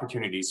great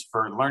opportunities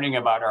for learning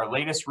about our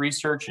latest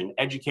research and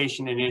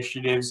education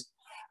initiatives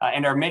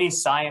and our many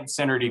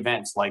science-centered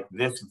events like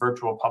this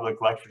virtual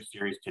public lecture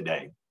series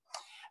today.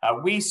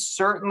 We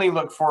certainly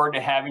look forward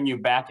to having you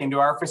back into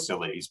our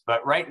facilities,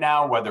 but right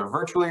now, whether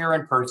virtually or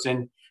in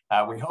person,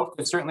 we hope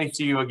to certainly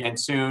see you again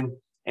soon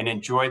and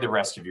enjoy the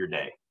rest of your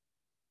day.